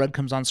Paul Rudd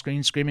comes on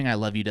screen screaming "I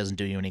love you" doesn't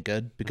do you any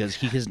good because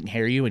he doesn't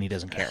hear you and he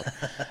doesn't care.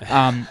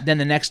 Then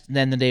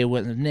the day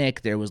with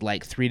Nick, there was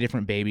like 3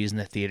 different babies in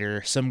the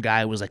theater. Some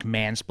guy was like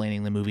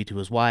mansplaining the movie to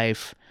his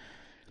wife.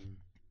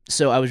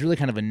 So I was really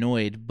kind of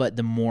annoyed, but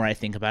the more I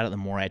think about it, the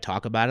more I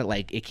talk about it,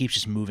 like it keeps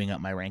just moving up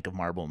my rank of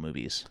Marvel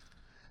movies.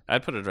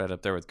 I'd put it right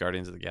up there with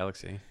Guardians of the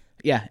Galaxy.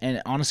 Yeah,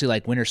 and honestly,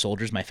 like Winter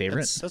Soldier's my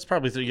favorite. That's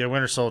probably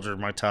Winter Soldier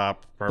my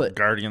top. But-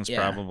 Guardians yeah.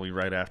 probably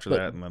right after But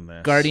that, and then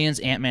this. Guardians,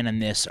 Ant-Man,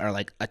 and this are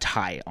like a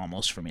tie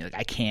almost for me. Like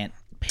I can't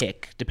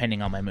pick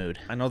depending on my mood.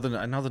 I know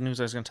the news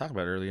I was going to talk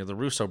about earlier. The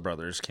Russo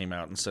brothers came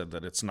out and said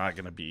that it's not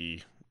going to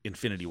be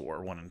Infinity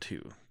War 1 and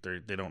 2.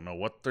 They don't know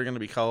what they're going to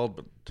be called,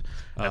 but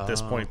at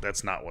this point,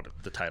 that's not what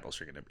the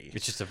titles are going to be.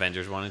 It's just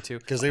Avengers 1 and 2.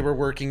 Because they were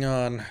working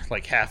on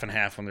like half and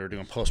half when they were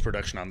doing post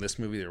production on this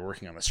movie. They were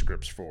working on the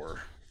scripts for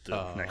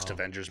the next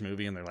Avengers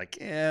movie, and they're like,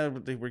 "Yeah,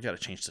 we got to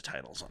change the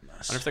titles on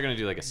this." I wonder if they're going to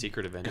do like a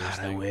secret Avengers God,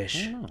 I thing.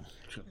 wish. don't know.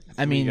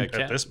 I mean, got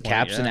At this point,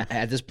 Cap's yeah.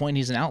 at this point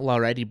he's an outlaw,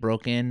 right? He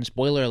broke in.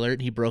 Spoiler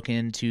alert: he broke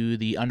into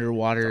the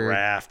underwater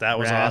Raft. That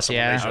was Raft, awesome.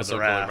 yeah. When they I showed was the so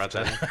cool about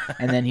raft. that.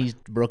 and then he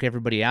broke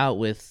everybody out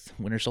with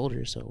Winter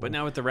Soldier. So, But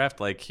now with the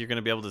raft, like you're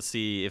gonna be able to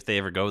see if they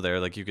ever go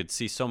there. Like you could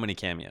see so many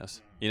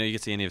cameos. You know, you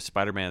could see any of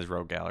Spider-Man's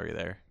rogue gallery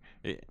there.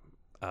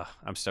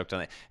 I'm stoked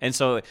on it. And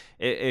so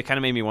it kind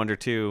of made me wonder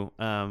too.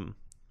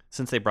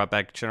 Since they brought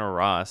back General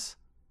Ross,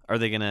 are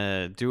they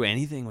gonna do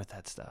anything with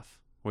that stuff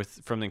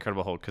from the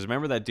Incredible Hulk? Because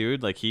remember that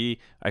dude? Like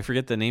I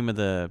forget the name of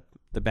the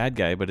bad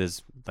guy, but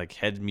his like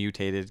head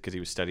mutated because he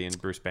was studying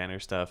Bruce Banner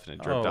stuff and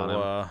it dripped on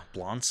him.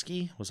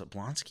 Blonsky? Was it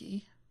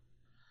Blonsky?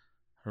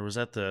 Or was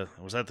that the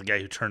guy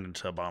who turned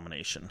into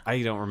Abomination?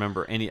 I don't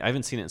remember any. I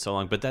haven't seen it in so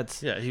long, but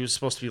that's Yeah, he was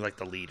supposed to be like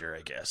the leader,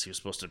 I guess. He was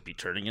supposed to be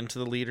turning into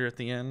the leader at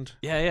the end.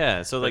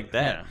 yeah. So like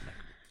that.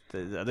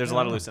 Yeah. There's a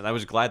lot of loose ends. I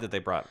was glad that they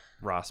brought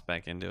Ross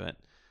back into it.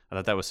 I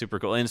thought that was super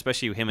cool, and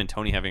especially him and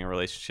Tony having a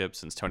relationship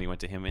since Tony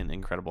went to him in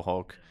Incredible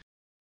Hulk.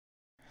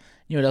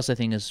 you know what else I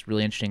think is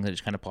really interesting that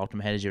just kind of popped in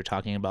my head as you were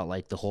talking about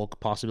like the Hulk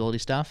possibility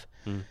stuff.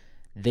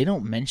 They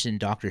don't mention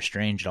Doctor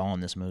Strange at all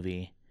in this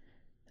movie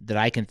that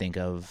I can think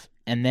of,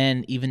 and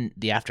then even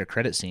the after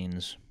credit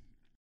scenes.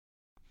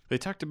 They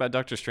talked about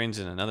Doctor Strange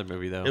in another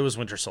movie though. It was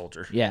Winter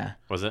Soldier. Yeah,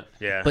 Was it?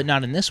 Yeah. but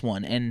not in this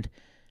one. And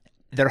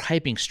they're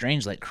hyping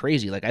Strange like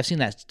crazy. Like I've seen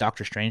that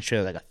Doctor Strange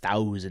trailer like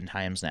 1,000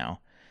 times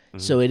now.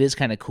 So it is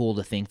kind of cool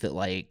to think that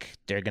like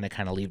they're gonna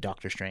kind of leave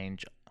Doctor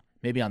Strange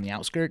maybe on the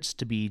outskirts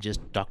to be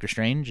just Doctor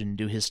Strange and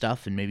do his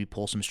stuff and maybe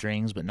pull some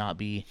strings, but not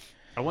be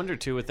I wonder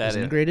too with that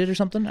integrated or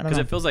something. I don't because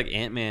know. it feels like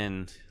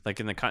Ant-Man, like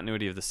in the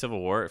continuity of the Civil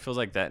War, it feels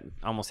like that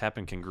almost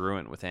happened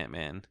congruent with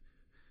Ant-Man.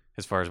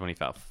 As far as when he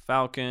fought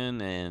Falcon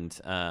and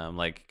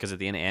like because at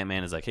the end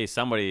Ant-Man is like, hey,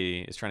 somebody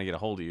is trying to get a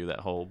hold of you.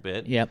 That whole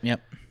bit. Yep.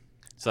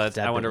 So that's,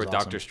 That I bit wonder was with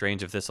Doctor awesome.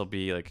 Strange if this will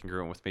be like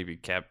congruent with maybe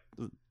Captain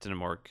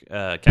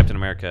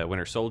America,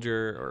 Winter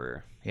Soldier,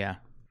 or Yeah.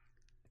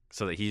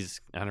 so that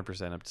he's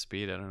 100% up to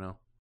speed. I don't know.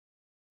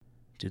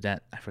 Dude,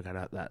 that I forgot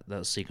about that.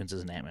 Those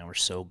sequences in Ant-Man were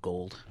so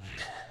gold.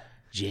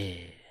 Jazz.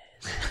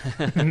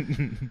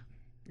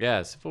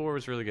 Yeah, Civil War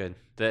was really good.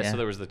 Yeah. So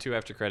there was the 2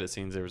 after credit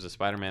scenes. There was a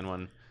Spider-Man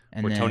one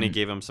And where Tony then,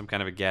 gave him some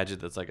kind of a gadget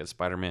that's like a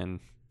Spider-Man,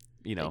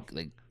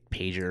 like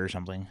pager or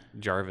something.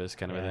 Jarvis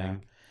kind of a Yeah.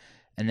 thing.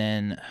 And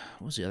then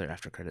what was the other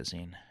after credit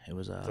scene? It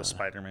was the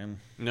Spider-Man.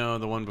 No,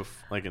 the one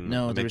before, like in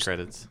No, the there mid was-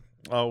 credits.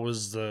 Oh, it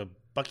was the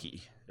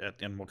Bucky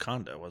in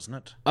Wakanda, wasn't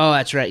it? Oh,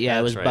 that's right. Yeah, it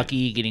That's was right.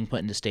 Bucky getting put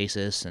into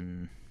stasis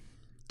and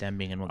them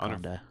being in wonder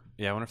if- Wakanda.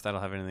 Yeah, I wonder if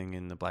that'll have anything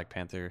in the Black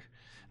Panther.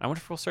 I wonder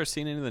if we'll start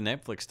seeing any of the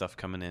Netflix stuff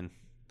coming in.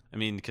 I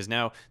mean, because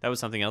now that was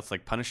something else,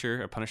 like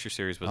Punisher. A Punisher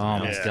series was Oh my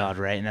announced. Yeah. god,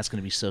 right? And that's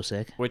gonna be so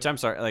sick. Which I'm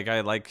sorry, like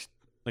I like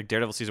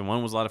Daredevil season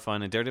 1 was a lot of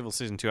fun, and Daredevil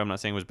season 2 I'm not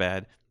saying was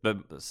bad, but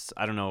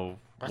I don't know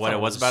I what thought it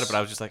it was about it, was- but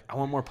I was just like, I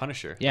want more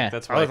Punisher. Yeah. Like,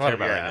 that's what I care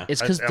about right now.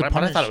 It's 'cause the I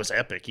thought it Punish- was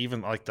epic.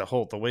 Even like the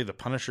way the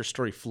Punisher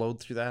story flowed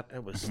through that,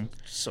 it was Mm-hmm.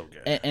 so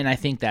good. And I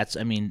think that's,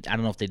 I mean, I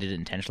don't know if they did it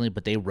intentionally,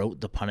 but they wrote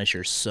the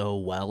Punisher so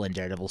well in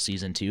Daredevil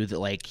season 2 that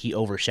like he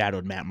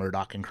overshadowed Matt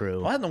Murdock and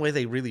crew. Well, and the way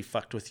they really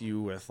fucked with you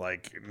with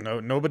like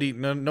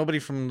nobody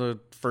from the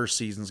first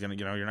season's gonna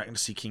you're not gonna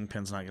see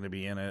Kingpin's not gonna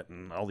be in it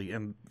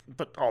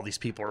but all these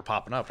people are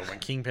popping up, and when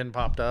Kingpin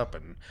popped up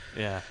and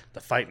Yeah. the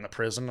fight in the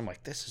prison, I'm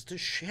like, this is the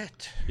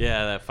shit.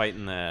 Yeah, that fight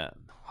in the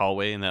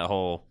hallway and that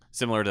whole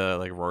similar to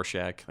like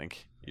Rorschach,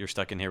 like you're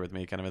stuck in here with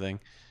me kind of a thing.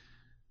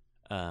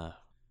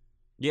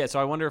 Yeah, so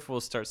I wonder if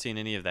we'll start seeing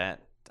any of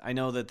that. I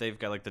know that they've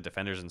got like the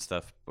Defenders and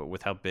stuff, but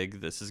with how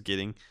big this is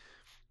getting,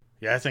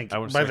 Yeah, I think I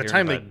would by start the hearing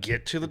time they about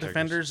get to the characters.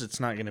 Defenders, it's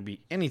not going to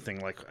be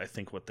anything like I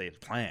think what they had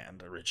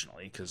planned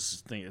originally,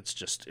 because it's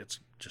just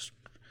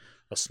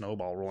a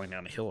snowball rolling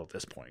down a hill at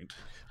this point.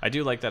 I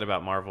do like that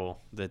about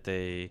Marvel, that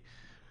they,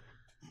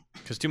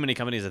 because too many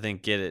companies I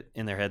think get it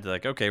in their head. They're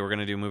like, okay, we're going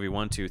to do movie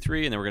 1, 2,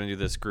 3, and then we're going to do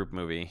this group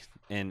movie,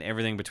 and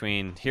everything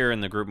between here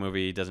and the group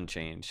movie doesn't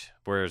change.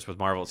 Whereas with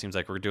Marvel, it seems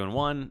like we're doing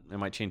 1, it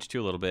might change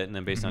 2 a little bit, and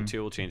then based on 2,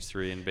 we'll change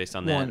 3, and based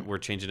on Well, that, we're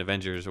changing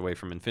Avengers away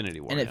from Infinity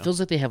War. And it feels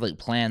like they have like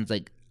plans.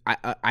 Like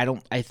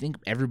I think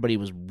everybody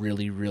was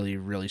really, really,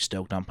 really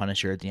stoked on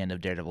Punisher at the end of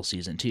Daredevil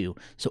season 2.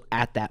 So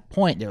at that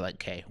point, they're like,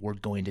 okay, we're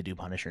going to do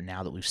Punisher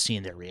now that we've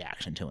seen their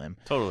reaction to him.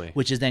 Totally.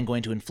 Which is then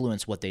going to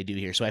influence what they do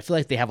here. So I feel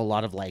like they have a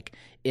lot of like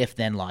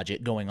if-then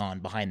logic going on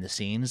behind the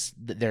scenes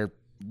that they're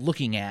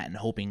looking at and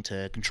hoping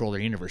to control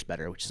their universe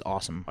better, which is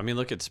awesome. I mean,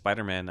 look at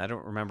Spider-Man. I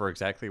don't remember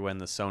exactly when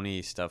the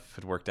Sony stuff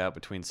had worked out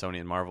between Sony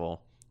and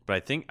Marvel, but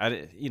I think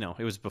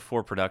it was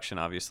before production,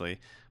 obviously.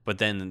 But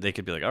then they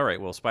could be like, all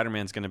right, well,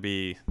 Spider-Man's going to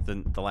be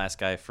the last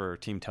guy for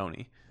Team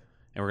Tony,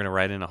 and we're going to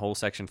write in a whole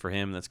section for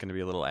him that's going to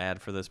be a little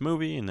ad for this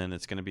movie, and then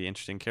it's going to be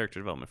interesting character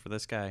development for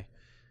this guy.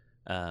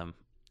 And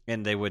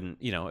they wouldn't,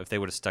 if they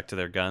would have stuck to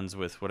their guns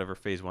with whatever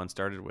Phase 1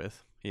 started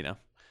with,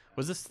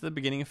 Was this the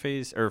beginning of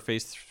Phase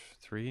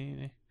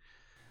 3?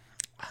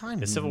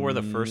 Is Civil War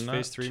the first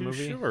Phase 3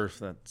 movie? Sure if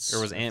that's,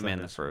 or was if Ant-Man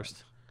that the is-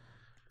 first?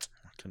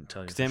 I couldn't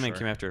tell you. Because for Ant-Man sure.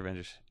 came after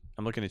Avengers.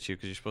 I'm looking at you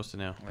because you're supposed to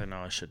know. I know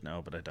I should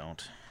know, but I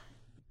don't.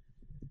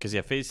 Because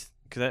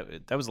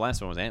that was the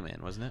last one was Ant-Man,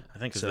 wasn't it? I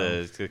think 'Cause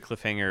so. The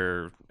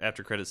cliffhanger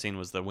after credit scene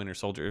was the Winter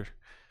Soldier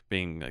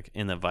being like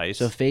in the vice.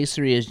 So Phase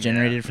 3 is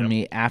generated from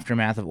the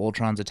aftermath of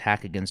Ultron's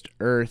attack against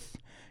Earth.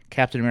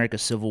 Captain America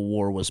Civil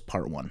War was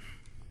part 1.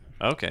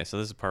 Okay, so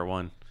this is part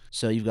 1.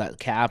 So you've got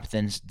Cap,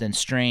 then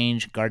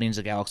Strange, Guardians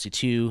of the Galaxy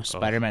 2,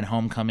 Spider-Man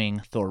Homecoming,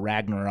 Thor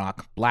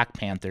Ragnarok, Black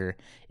Panther,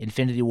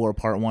 Infinity War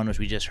Part 1, which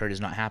we just heard is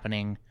not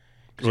happening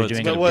because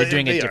they're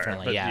doing it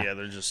differently. But yeah.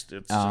 they're just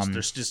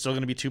there's just still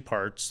going to be 2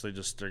 parts. They're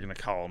going to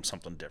call them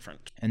something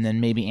different. And then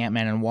maybe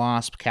Ant-Man and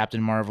Wasp,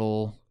 Captain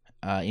Marvel,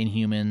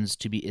 Inhumans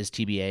is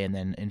TBA, and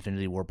then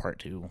Infinity War Part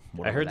 2.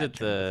 I heard that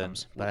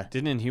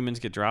didn't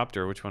Inhumans get dropped,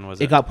 or which one was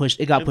it? It got pushed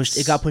to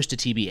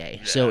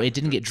TBA. So it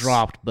didn't get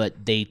dropped,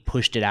 but they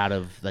pushed it out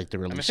of like the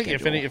release And I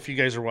think schedule. if you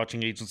guys are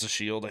watching Agents of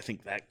S.H.I.E.L.D., I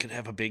think that could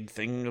have a big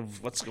thing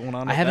of what's going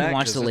on. I haven't with that,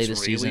 watched the 'cause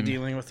latest it's really season.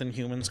 dealing with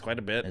Inhumans quite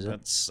a bit. Is it?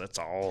 That's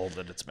all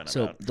that it's been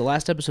So about. the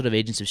last episode of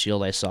Agents of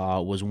S.H.I.E.L.D. I saw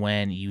was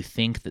when you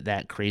think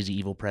that crazy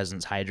evil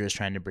presence Hydra is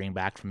trying to bring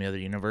back from the other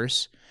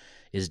universe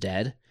is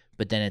dead,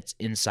 but then it's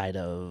inside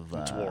of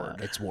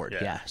Ward. It's Ward,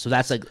 Yeah. yeah. So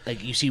that's like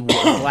you see the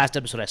last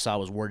episode I saw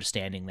was Ward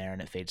standing there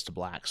and it fades to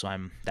black. So I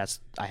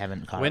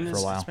haven't caught When it for a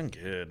is- while. It's been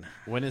good.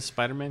 When is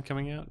Spider-Man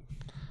coming out?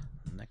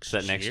 Next Is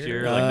that next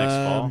year? Like next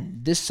fall?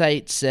 This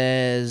site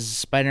says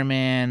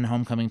Spider-Man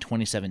Homecoming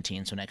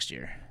 2017, so next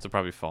year. So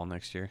probably fall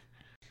next year.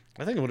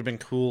 I think it would have been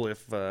cool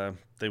if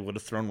they would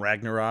have thrown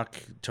Ragnarok,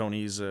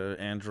 Tony's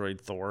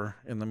android Thor,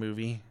 in the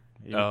movie.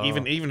 Oh.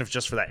 Even if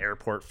just for that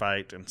airport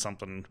fight and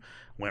something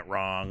went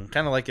wrong,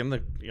 kind of like in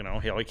the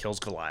how he kills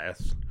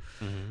Goliath,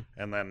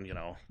 and then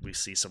we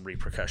see some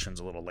repercussions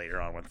a little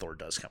later on when Thor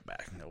does come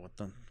back and go, what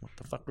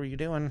the fuck were you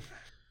doing?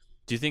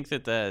 Do you think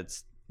that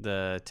that's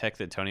the tech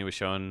that Tony was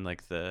showing,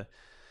 like the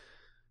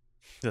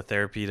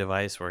therapy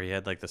device where he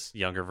had like this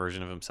younger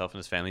version of himself and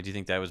his family? Do you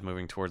think that was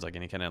moving towards like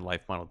any kind of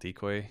life model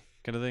decoy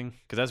kind of thing?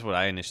 Because that's what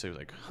I initially was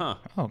like, huh.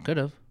 Oh, could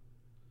have.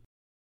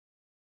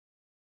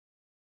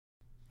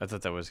 I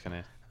thought that was kind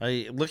of.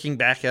 Looking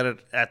back at it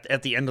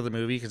at the end of the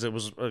movie, because it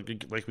was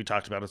like we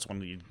talked about, it's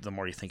the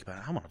more you think about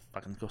it, I want to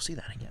fucking go see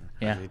that again.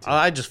 Yeah.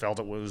 I just felt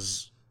it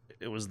was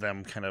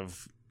them kind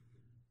of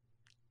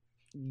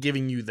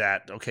giving you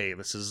that, okay,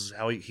 this is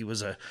how he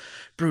was a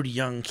broody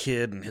young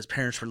kid and his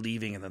parents were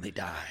leaving and then they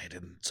died,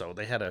 and so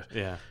they had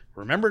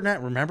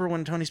remember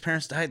when Tony's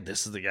parents died,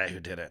 this is the guy who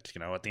did it,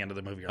 at the end of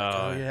the movie. You're like,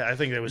 oh yeah, I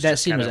think it was That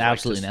just scene kind was of like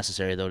absolutely this-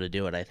 necessary though to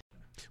do it. I think.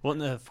 Well, in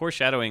the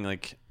foreshadowing,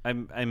 like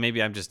I'm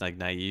just like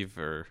naive,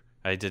 or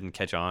I didn't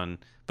catch on,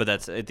 but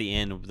that's at the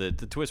end, the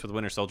twist with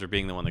Winter Soldier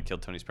being the one that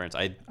killed Tony's parents.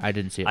 I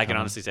didn't see it. I can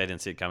coming. honestly say I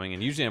didn't see it coming,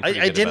 and usually I'm pretty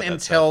I good didn't about that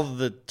until stuff.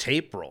 the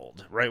tape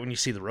rolled. Right when you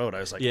see the road, I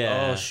was like,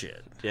 Yeah. oh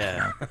shit.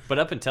 Yeah, but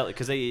up until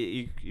because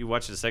you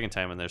watch it a second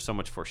time and there's so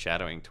much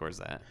foreshadowing towards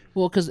that.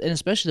 Well, and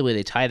especially the way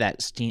they tie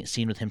that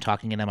scene with him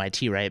talking in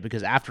MIT, right?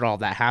 Because after all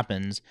that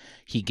happens,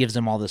 he gives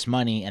them all this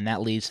money, and that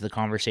leads to the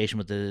conversation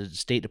with the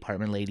State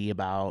Department lady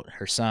about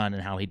her son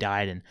and how he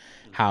died, and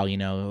how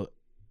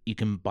you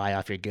can buy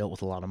off your guilt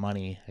with a lot of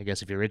money, I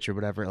guess, if you're rich or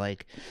whatever.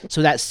 Like,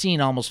 so that scene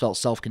almost felt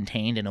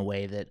self-contained in a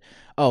way that,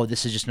 oh,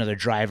 this is just another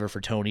driver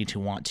for Tony to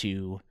want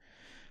to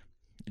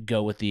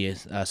go with the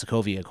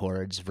Sokovia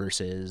Accords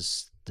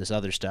versus this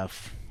other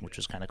stuff, which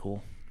was kind of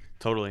cool.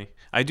 Totally.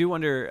 I do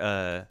wonder.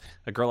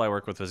 A girl I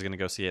work with was going to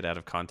go see it out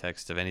of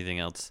context of anything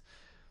else,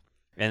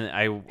 and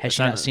Has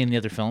she not seen the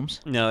other films?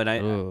 No, and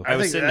Ooh. I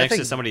was think- sitting I next to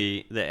think-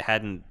 somebody that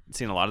hadn't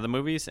seen a lot of the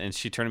movies, and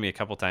she turned to me a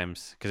couple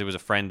times because it was a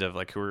friend of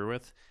like who we were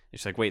with. And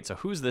she's like, "Wait, so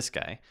who's this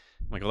guy?"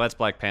 I'm like, "Well, that's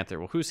Black Panther."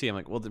 Well, who's he? I'm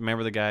like, "Well,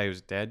 remember the guy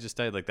whose dad just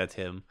died? Like that's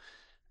him."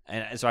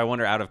 And so I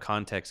wonder out of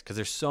context because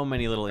there's so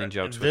many little in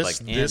jokes with like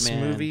this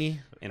Ant-Man movie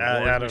and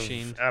out War of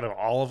Machine. out of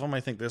all of them, I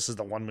think this is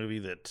the one movie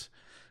that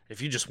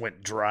if you just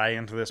went dry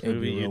into this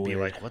It'd be movie, real you'd be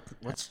weird.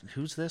 like,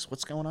 who's this?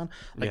 What's going on?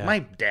 Like Yeah. my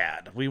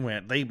dad,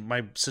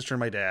 my sister and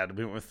my dad,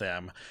 we went with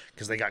them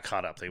because they got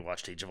caught up. They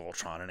watched Age of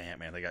Ultron and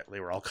Ant-Man. They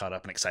were all caught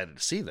up and excited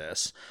to see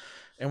this.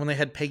 And when they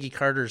had Peggy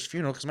Carter's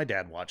funeral, because my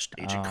dad watched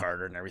Agent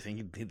Carter and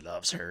everything, he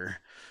loves her.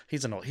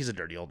 He's a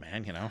dirty old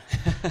man, you know.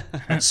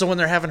 So when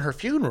they're having her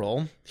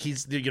funeral,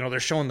 they're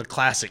showing the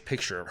classic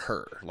picture of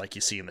her, like you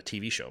see in the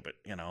TV show. But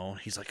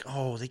he's like,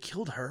 "Oh, they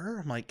killed her."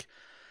 I'm like,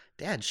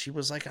 "Dad, she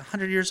was like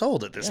 100 years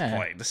old at this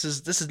point. This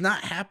is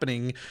not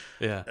happening.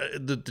 Yeah.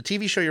 The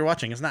TV show you're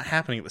watching is not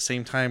happening at the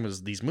same time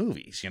as these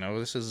movies.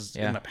 This is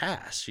in the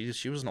past.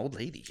 She was an old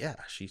lady. Yeah,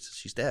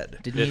 she's dead."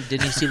 Didn't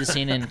he see the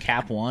scene in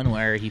Cap 1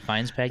 where he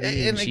finds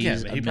Peggy and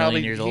she's a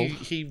million years old?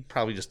 He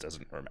probably just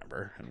doesn't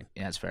remember. I mean,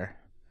 Yeah, that's fair.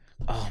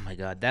 Oh my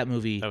god, that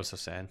movie. That was so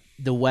sad.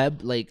 The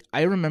web, like,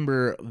 I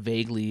remember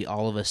vaguely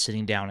all of us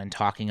sitting down and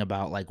talking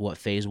about like what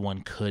Phase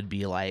 1 could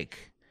be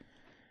like,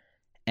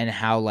 and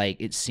how like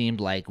it seemed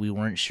like we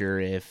weren't sure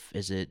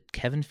is it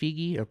Kevin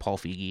Feige or Paul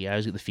Feige? I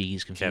always get the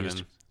Feiges confused.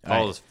 Kevin. All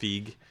Paul right. is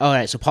Feig. All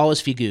right, so Paul is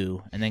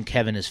Figu, and then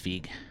Kevin is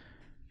Feig.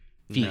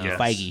 Feig, No.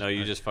 Feige. No,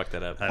 you just fucked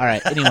that up. All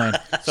right, anyway,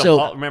 So, so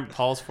Paul, remember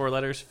Paul's 4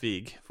 letters?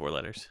 Feig, 4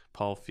 letters.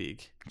 Paul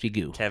Feig.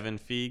 Figu. Kevin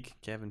Feig.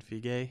 Kevin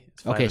Feige.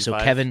 It's 5 Okay, and so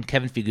 5.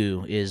 Kevin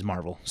Figu is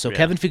Marvel. So Yeah.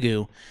 Kevin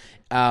Figu,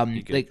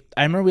 like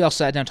I remember we all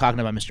sat down talking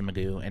about Mr.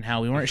 Magoo and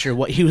how we weren't sure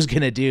what he was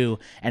gonna do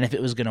and if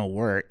it was gonna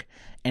work.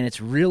 And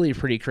it's really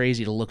pretty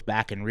crazy to look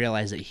back and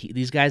realize that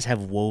these guys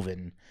have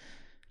woven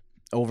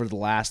over the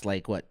last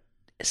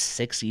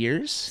 6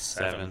 years,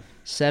 7.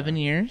 7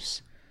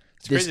 years.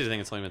 It's This- crazy to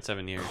think it's only been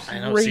 7 years. I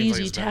know it seems like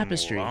Crazy it's been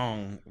tapestry.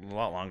 a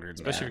lot longer than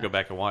Especially if that. you go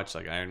back and watch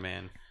like Iron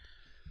Man.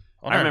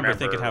 Well, I remember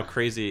thinking how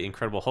crazy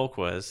Incredible Hulk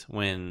was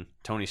when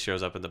Tony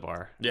shows up at the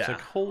bar. Yeah. It's like,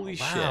 holy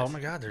wow, shit. Oh my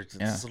god, there's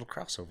this little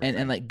crossover.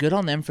 And like good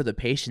on them for the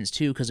patience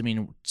too, because I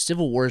mean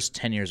Civil War's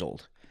 10 years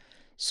old.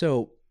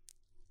 So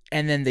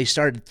and then they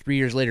started 3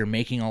 years later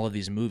making all of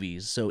these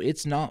movies. So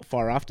it's not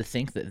far off to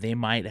think that they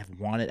might have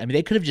wanted. I mean,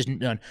 they could have just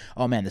done,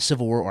 "Oh man, the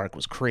Civil War arc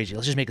was crazy.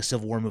 Let's just make a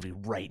Civil War movie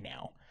right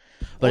now."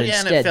 But and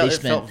instead, it they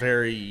spent. felt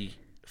very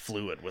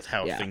fluid with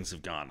how Yeah. things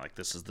have gone. Like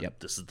this is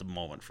the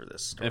moment for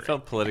this story. It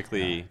felt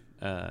politically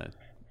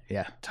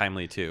Yeah,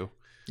 timely too.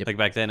 Yep. Like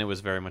back then, it was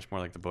very much more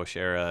like the Bush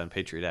era and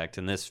Patriot Act,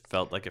 and this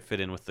felt like it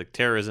fit in with the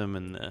terrorism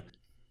and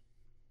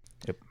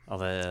all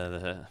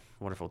the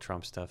wonderful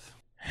Trump stuff.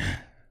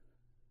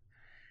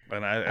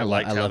 And I I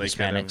like how love they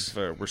kind Hispanics.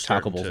 of were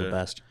starting Talkables to, the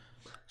best.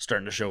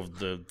 starting to show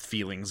the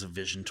feelings of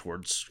Vision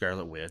towards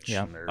Scarlet Witch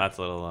Yeah. and their That's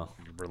a little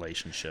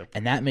relationship.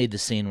 And that made the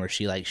scene where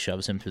she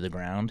shoves him through the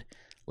ground.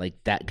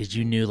 Like that, because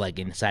you knew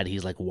inside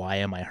he's like, "Why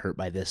am I hurt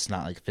by this?"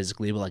 Not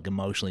physically, but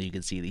emotionally, you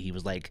could see that he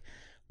was like,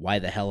 "Why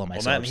the hell am I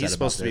so upset He's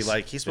supposed about to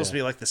be this?" he's supposed to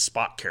be like the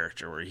Spock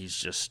character where he's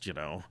just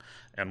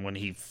and when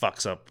he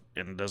fucks up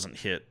and doesn't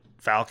hit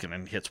Falcon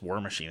and hits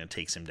War Machine and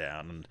takes him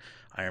down, and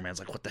Iron Man's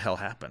like, "What the hell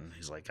happened?"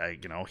 He's like,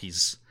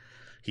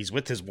 he's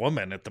with his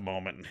woman at the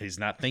moment and he's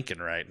not thinking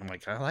right. And I'm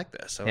like, I like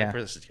this. I Yeah. like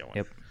where this is going.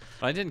 Yep.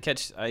 I didn't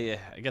catch. I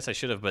guess I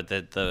should have, but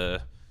that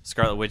the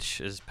Scarlet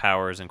Witch's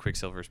powers and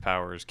Quicksilver's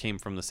powers came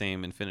from the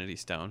same Infinity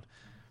Stone,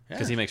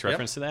 because he makes Yep.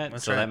 reference to that.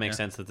 That's So right, that makes yeah.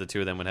 sense that the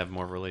two of them would have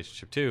more of a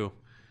relationship too,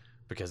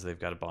 because they've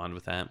got a bond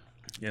with that.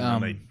 Yeah,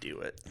 they do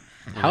it.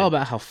 How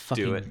about how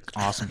fucking it.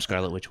 awesome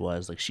Scarlet Witch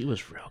was? She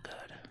was real good.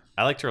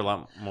 I liked her a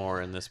lot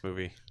more in this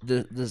movie.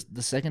 The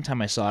second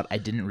time I saw it, I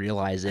didn't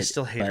realize it. I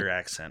still hate but- her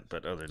accent,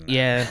 but other than that.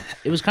 Yeah,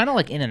 it was kind of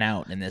in and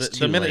out in this The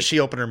too. minute she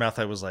opened her mouth,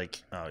 I was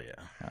like, oh,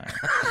 yeah.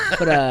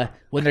 But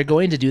when they're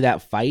going to do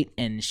that fight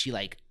and she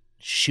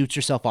shoots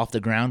herself off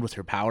the ground with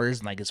her powers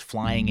and is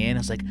flying in,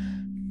 it's like,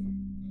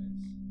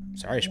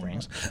 sorry,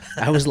 Springs.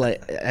 I was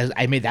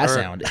I made that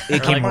sound.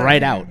 It came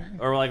right out.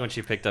 Or like when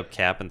she picked up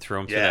Cap and threw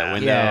him through Yeah. that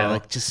window. Yeah,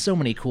 just so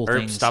many cool Or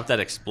things. stop that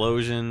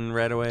explosion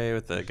right away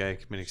with the guy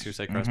committing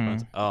suicide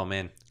crossbones. Oh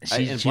man, She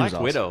and was Black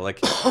awesome. Widow,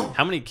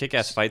 how many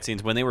kick-ass fight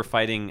scenes when they were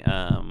fighting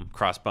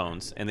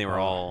Crossbones and they were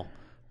all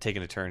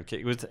taking a turn.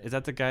 Is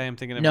that the guy I'm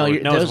thinking of? No, Or-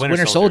 that it's was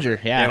Winter Soldier.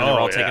 Yeah. when they were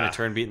all Oh, taking yeah. a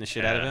turn, beating the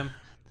shit out of him.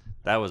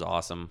 That was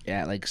awesome.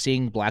 Yeah,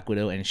 seeing Black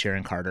Widow and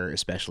Sharon Carter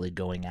especially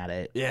going at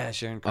it. Yeah,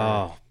 Sharon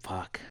Carter. Oh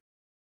fuck.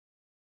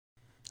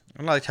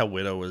 I liked how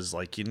Widow was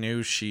you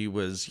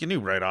knew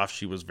right off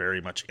she was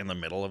very much in the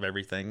middle of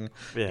everything,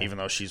 Yeah. even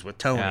though she's with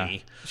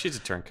Tony. She's a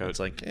turncoat.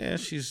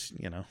 It's she's,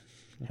 Yeah.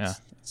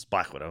 it's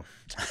Black Widow.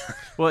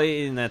 Well,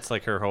 and that's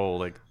her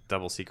whole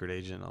double secret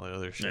agent and all that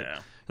other shit. Yeah.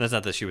 And that's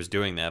not that she was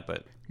doing that,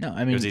 but No,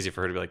 I it mean, was easy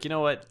for her to be like, you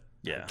know what?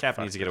 Yeah. Cap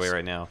fuck needs to get this. away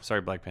right now.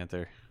 Sorry, Black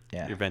Panther.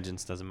 Yeah. Your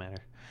vengeance doesn't matter.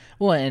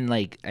 well, and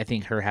I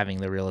think her having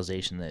the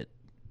realization that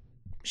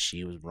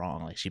she was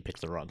wrong, she picked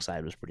the wrong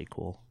side, was pretty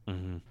cool.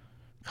 Mm-hmm.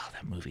 Oh,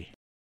 that movie.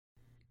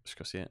 Just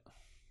go see it.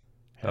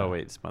 Oh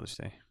wait, it's Mother's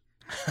Day.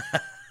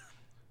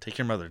 Take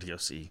your mother to go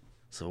see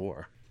Civil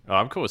War. Oh,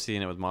 I'm cool with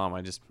seeing it with mom.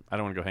 I don't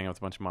want to go hang out with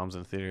a bunch of moms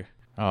in the theater.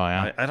 Oh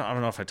yeah. I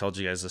don't know if I told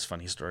you guys this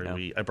funny story. No.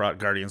 I brought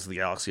Guardians of the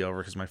Galaxy over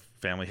because my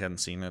family hadn't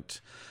seen it.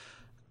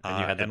 And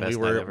you had the and best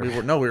we night were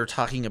ever. we were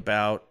talking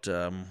about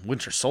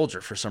Winter Soldier.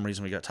 For some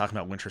reason, we got talking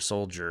about Winter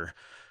Soldier,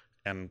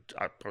 and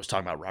I was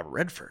talking about Robert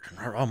Redford.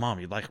 And oh, Mom,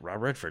 you'd like Robert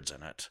Redford's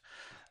in it,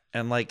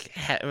 and like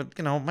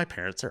my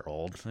parents are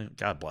old.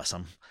 God bless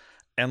them.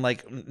 And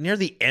like near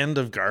the end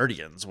of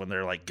Guardians, when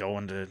they're like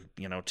going to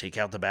take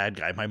out the bad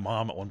guy, my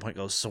mom at one point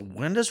goes, "So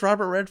when does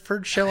Robert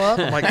Redford show up?"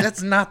 I'm like,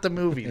 "That's not the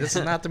movie. This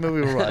is not the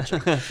movie we're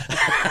watching."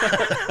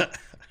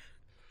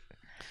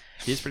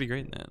 He's pretty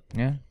great in that.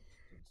 Yeah.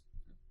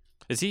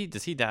 Does he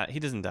die? He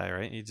doesn't die,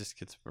 right? He just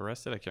gets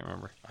arrested. I can't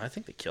remember. I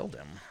think they killed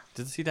him.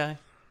 Does he die?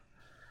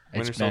 It's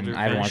Winter been, Soldier?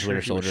 I haven't watched Pretty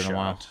Winter sure he was Soldier in a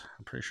while. shot.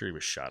 I'm pretty sure he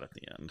was shot at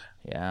the end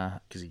Yeah.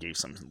 because he gave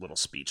some little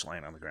speech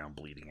laying on the ground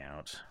bleeding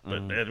out. But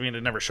I mean,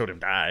 it never showed him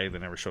die. They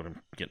never showed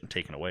him getting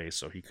taken away,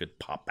 so he could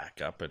pop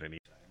back up at any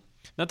time.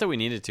 Not that we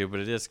needed to, but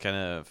it is kind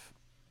of.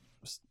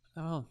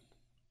 Oh.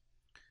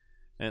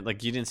 And,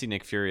 like, you didn't see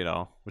Nick Fury at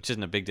all, which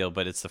isn't a big deal,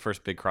 but it's the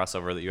first big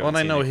crossover that you Well, and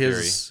I haven't know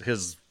seen Nick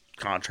his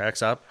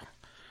contract's up. Fury.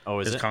 Oh,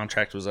 is His it?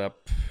 contract was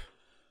up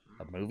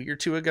a movie or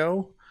two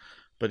ago,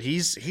 but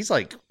he's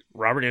like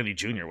Robert Downey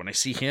Jr. When I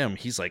see him,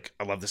 he's like,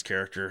 I love this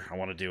character, I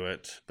want to do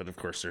it. But of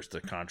course, there's the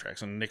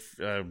contracts. And Nick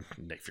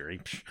Fury,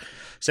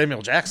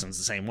 Samuel Jackson's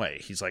the same way.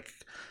 He's like,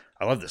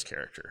 I love this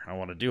character, I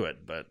want to do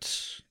it,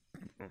 but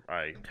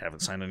I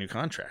haven't signed a new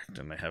contract,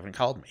 and they haven't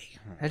called me.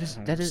 That is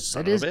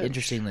Son of a bitch.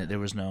 interesting that there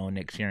was no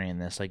Nick Fury in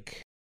this.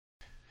 Like,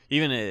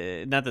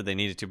 Even not that they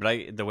needed to,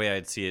 but the way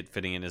I'd see it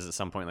fitting in is at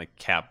some point like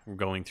Cap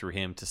going through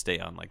him to stay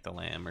on like the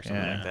Lamb or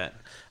something Yeah. like that.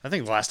 I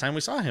think the last time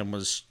we saw him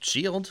was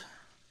Shield.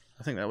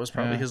 I think that was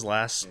probably Yeah. his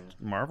last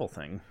Marvel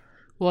thing.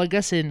 well, I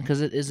guess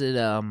because at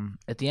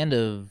the end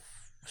of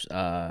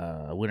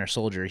Winter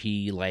Soldier,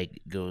 he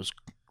like goes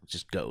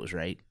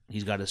right.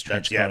 He's got his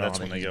trench coat That's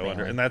on when and they he's go under,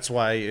 bailing. and that's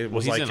why it Well,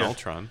 was he's like in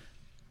Ultron.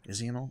 Is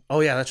he in Ultron? Oh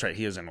yeah, that's right.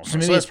 He is in Ultron. So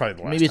maybe, So that's probably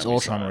the last maybe it's time we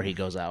saw Ultron where him. he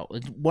goes out.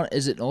 What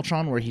is it?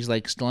 Ultron where he's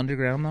like still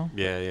underground though,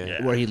 Yeah.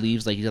 Yeah. where he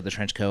leaves like he's got the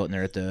trench coat and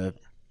they're at the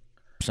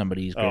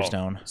somebody's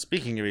gravestone.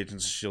 Speaking of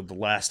Agents of S.H.I.E.L.D., the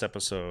last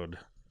episode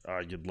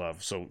you'd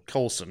love. So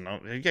Coulson, are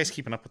you guys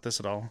keeping up with this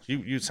at all?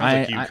 You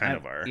sounds like you kind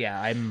of are. Yeah,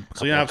 I'm.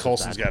 So you know how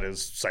Coulson's got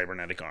his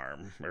cybernetic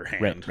arm or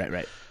hand.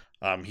 Right.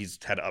 He's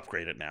had to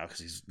upgrade it now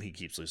because he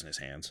keeps losing his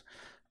hands.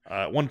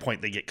 At one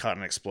point, they get caught in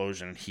an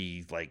explosion. And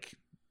he like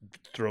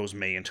throws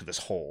May into this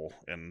hole,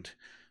 and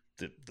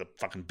the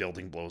fucking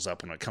building blows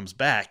up. And when it comes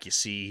back, you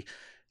see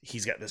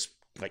he's got this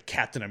like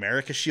Captain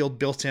America shield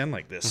built in,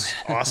 like this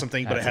awesome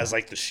thing, but it has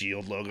like the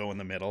shield logo in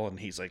the middle. And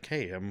he's like,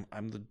 "Hey,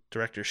 I'm the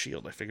director of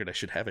Shield. I figured I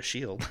should have a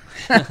shield."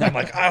 I'm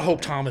like, I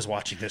hope Tom is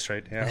watching this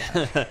right now.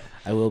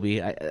 I will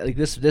be. Like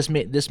this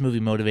movie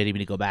motivated me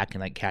to go back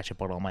and like catch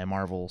up on all my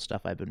Marvel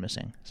stuff I've been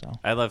missing. So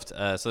I loved.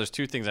 So there's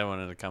two things I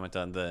wanted to comment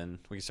on. Then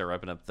we can start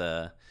wrapping up.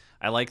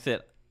 I like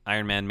that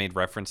Iron Man made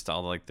reference to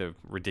all like the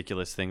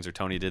ridiculous things, or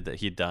Tony did that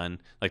he'd done,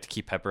 like to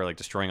keep Pepper like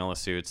destroying all the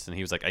suits, and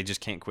he was like, I just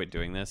can't quit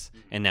doing this.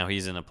 And now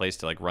he's in a place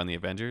to like run the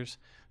Avengers.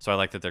 So I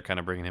like that they're kind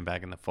of bringing him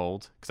back in the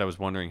fold, because I was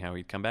wondering how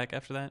he'd come back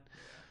after that.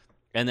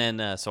 And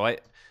then so I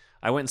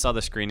went and saw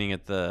the screening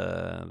at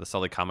the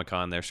Salt Lake Comic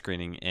Con. Their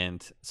screening,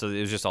 and so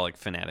it was just all like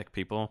fanatic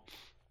people.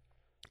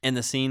 And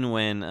the scene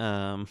when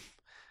the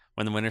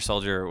Winter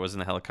Soldier was in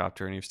the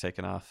helicopter and he was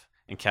taking off,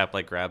 and Cap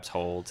like grabs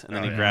hold, and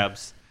then he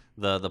grabs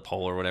the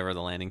pole or whatever,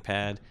 the landing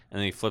pad, and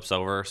then he flips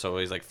over, so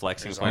he's like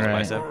flexing his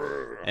bicep,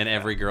 and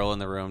every girl in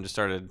the room just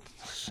started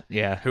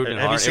yeah, hooting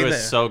Have you hard. seen It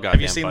was so goddamn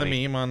Have you seen funny.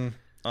 the meme on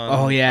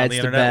Oh, yeah, on it's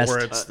the the internet best.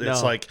 where it's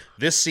No. like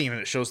this scene, and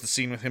it shows the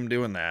scene with him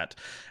doing that,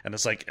 and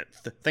it's like,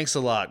 thanks a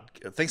lot,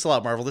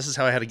 Marvel. This is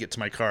how I had to get to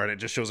my car, and it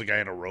just shows a guy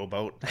in a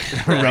rowboat.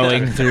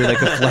 rowing through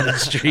like a flooded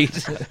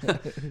street.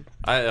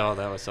 Oh,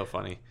 that was so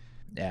funny.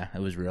 Yeah, it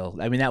was real.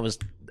 I mean, that was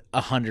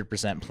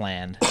 100%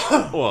 planned.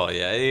 Well,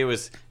 yeah, it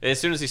was. As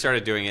soon as he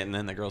started doing it, and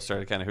then the girl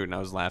started kind of hooting, I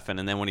was laughing.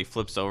 And then when he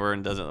flips over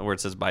and does it where it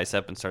says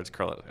bicep and starts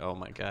curling, oh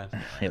my god,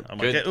 Yep. I'm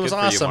Good- like, it was good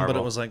for you, awesome, but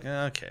Marvel. it was like,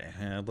 okay,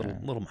 yeah, a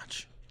little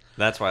much.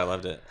 that's why I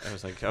loved it. I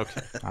was like,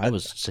 okay, I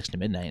was 6 to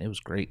midnight. It was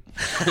great.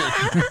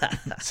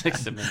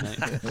 6 to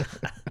midnight.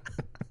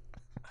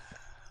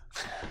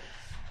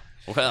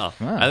 Well,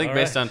 Wow. I think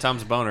based on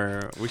Tom's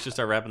boner, we should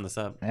start wrapping this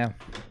up.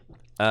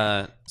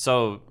 Yeah.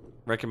 So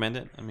recommend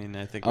it. I mean,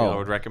 I think we all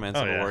would recommend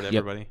Civil War to Yep.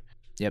 everybody.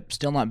 Yep.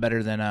 Still not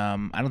better than I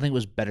don't think it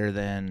was better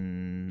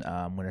than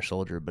Winter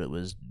Soldier, but it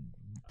was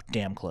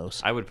damn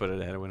close. I would put it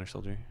ahead of Winter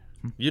Soldier.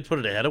 You'd put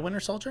it ahead of Winter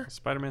Soldier?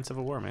 Spider-Man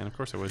Civil War, man. Of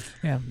course I would.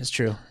 Yeah, it's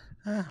true.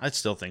 I'd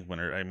still think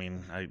Winter. I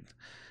mean,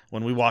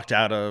 when we walked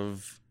out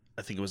of,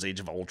 I think it was Age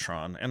of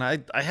Ultron, and I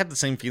had the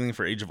same feeling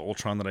for Age of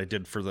Ultron that I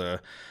did for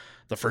the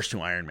first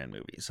two Iron Man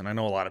movies. And I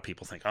know a lot of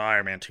people think, oh,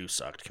 Iron Man 2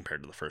 sucked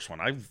compared to the first one.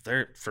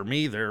 For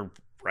me, they're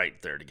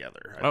right there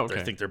together. Oh, okay.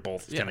 I think they're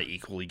both kind of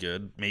equally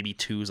good. Maybe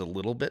 2 is a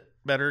little bit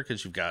better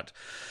because you've got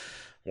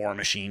War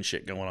Machine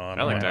shit going on.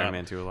 I liked and Iron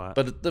Man 2 a lot.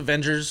 But the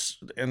Avengers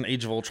and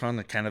Age of Ultron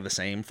are kind of the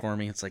same for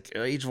me. It's like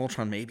Age of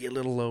Ultron maybe a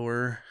little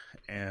lower,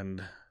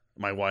 and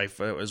my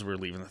wife, as we were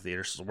leaving the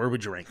theater, says, "Where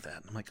would you rank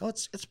that?" I'm like, "Oh,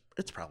 it's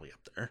probably up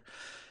there."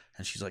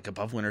 And she's like,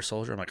 "Above Winter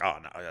Soldier?" I'm like, "Oh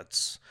no,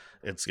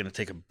 it's gonna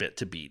take a bit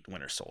to beat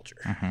Winter Soldier."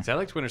 See, I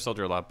liked Winter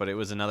Soldier a lot, but it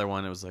was another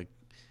one. It was like,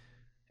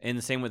 and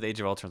the same with Age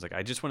of Ultron. It's like,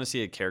 I just want to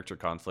see a character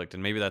conflict,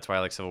 and maybe that's why I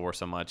like Civil War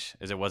so much.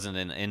 Is it wasn't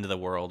an end of the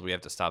world, we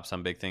have to stop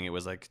some big thing. It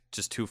was like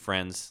just two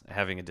friends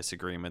having a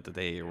disagreement that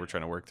they were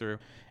trying to work through.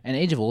 And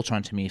Age of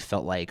Ultron to me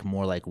felt like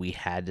more like we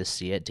had to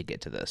see it to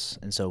get to this,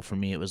 and so for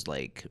me it was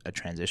like a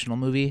transitional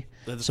movie.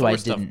 The so Thor I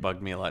stuff didn't.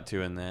 bugged me a lot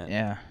too in that.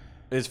 Yeah.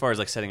 As far as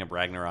like setting up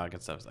Ragnarok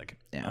and stuff, it's like,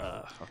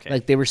 Yeah. okay.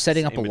 Like they were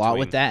setting up In a lot between.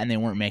 with that, and they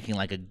weren't making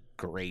like a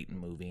great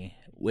movie,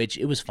 which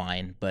it was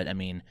fine. But I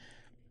mean,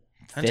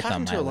 I'm fifth talking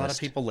on my to a lot list. of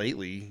people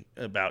lately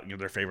about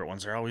their favorite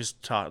ones. They're always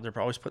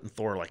putting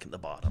Thor like at the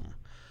bottom.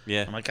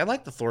 Yeah. I'm like, I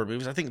like the Thor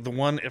movies. I think the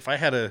one, if I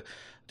had to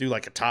do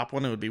like a top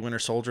one, it would be Winter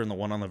Soldier, and the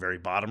one on the very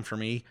bottom for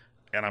me,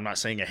 and I'm not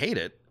saying I hate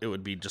it, it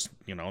would be just,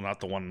 not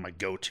the one my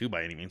go-to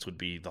by any means, would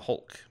be the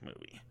Hulk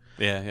movie.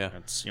 Yeah.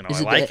 It's, Is I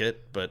it like the-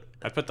 it, but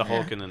I'd put the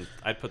Hulk and then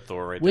I'd put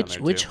Thor right Which down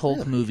there which too.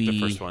 Hulk movie? The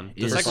first one.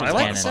 The is second I one's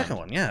like canon? the second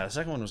one. Yeah, the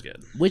second one was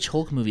good. Which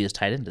Hulk movie is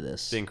tied into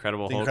this? The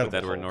Incredible The Hulk Incredible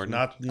with Edward Hulk.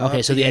 Norton. Not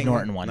Okay, so the Ed Ang-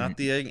 Norton one. Not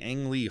the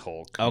Ang Lee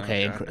Hulk.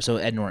 Okay, No, so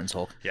Ed Norton's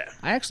Hulk. Yeah.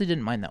 I actually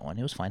didn't mind that one.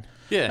 It was fine.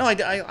 Yeah. No,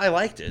 I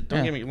liked it.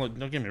 Don't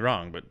Yeah. get me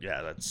wrong, but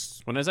yeah,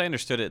 that's When as I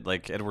understood it,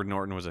 like Edward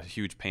Norton was a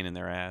huge pain in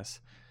their ass,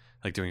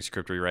 like doing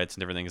script rewrites and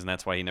different things, and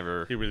that's why he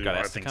never he really got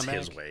wanted asked to things come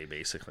his back. way,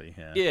 basically.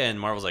 Yeah. Yeah, and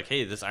Marvel's like,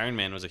 hey, this Iron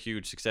Man was a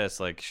huge success.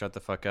 Like, shut the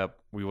fuck up.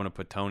 We want to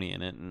put Tony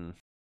in it, and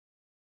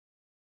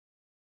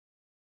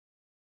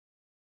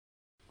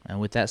And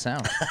with that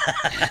sound,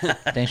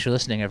 thanks for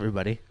listening,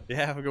 everybody.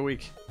 yeah, have a good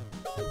week.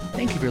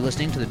 Thank you for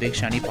listening to the Big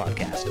Shiny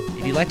Podcast.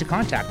 If you'd like to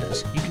contact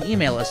us, you can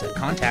email us at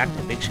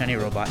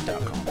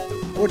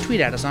contact@bigshinyrobot.com or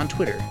tweet at us on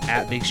Twitter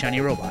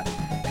 @BigShinyRobot,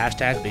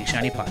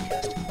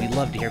 #BigShinyPodcast. We'd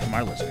love to hear from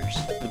our listeners.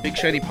 The Big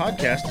Shiny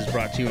Podcast is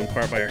brought to you in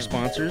part by our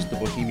sponsors, The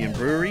Bohemian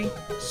Brewery,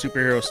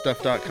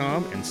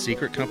 SuperheroStuff.com, and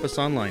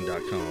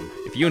SecretCompassOnline.com.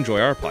 If you enjoy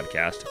our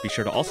podcast, be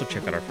sure to also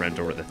check out our friends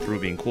over at the Through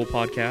Being Cool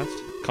podcast,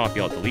 Coffee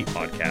Alt Delete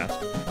podcast,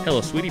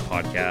 Hello Sweetie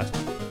podcast,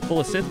 Full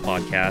of Sith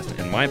podcast,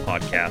 and my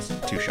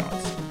podcast, Two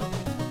Shots.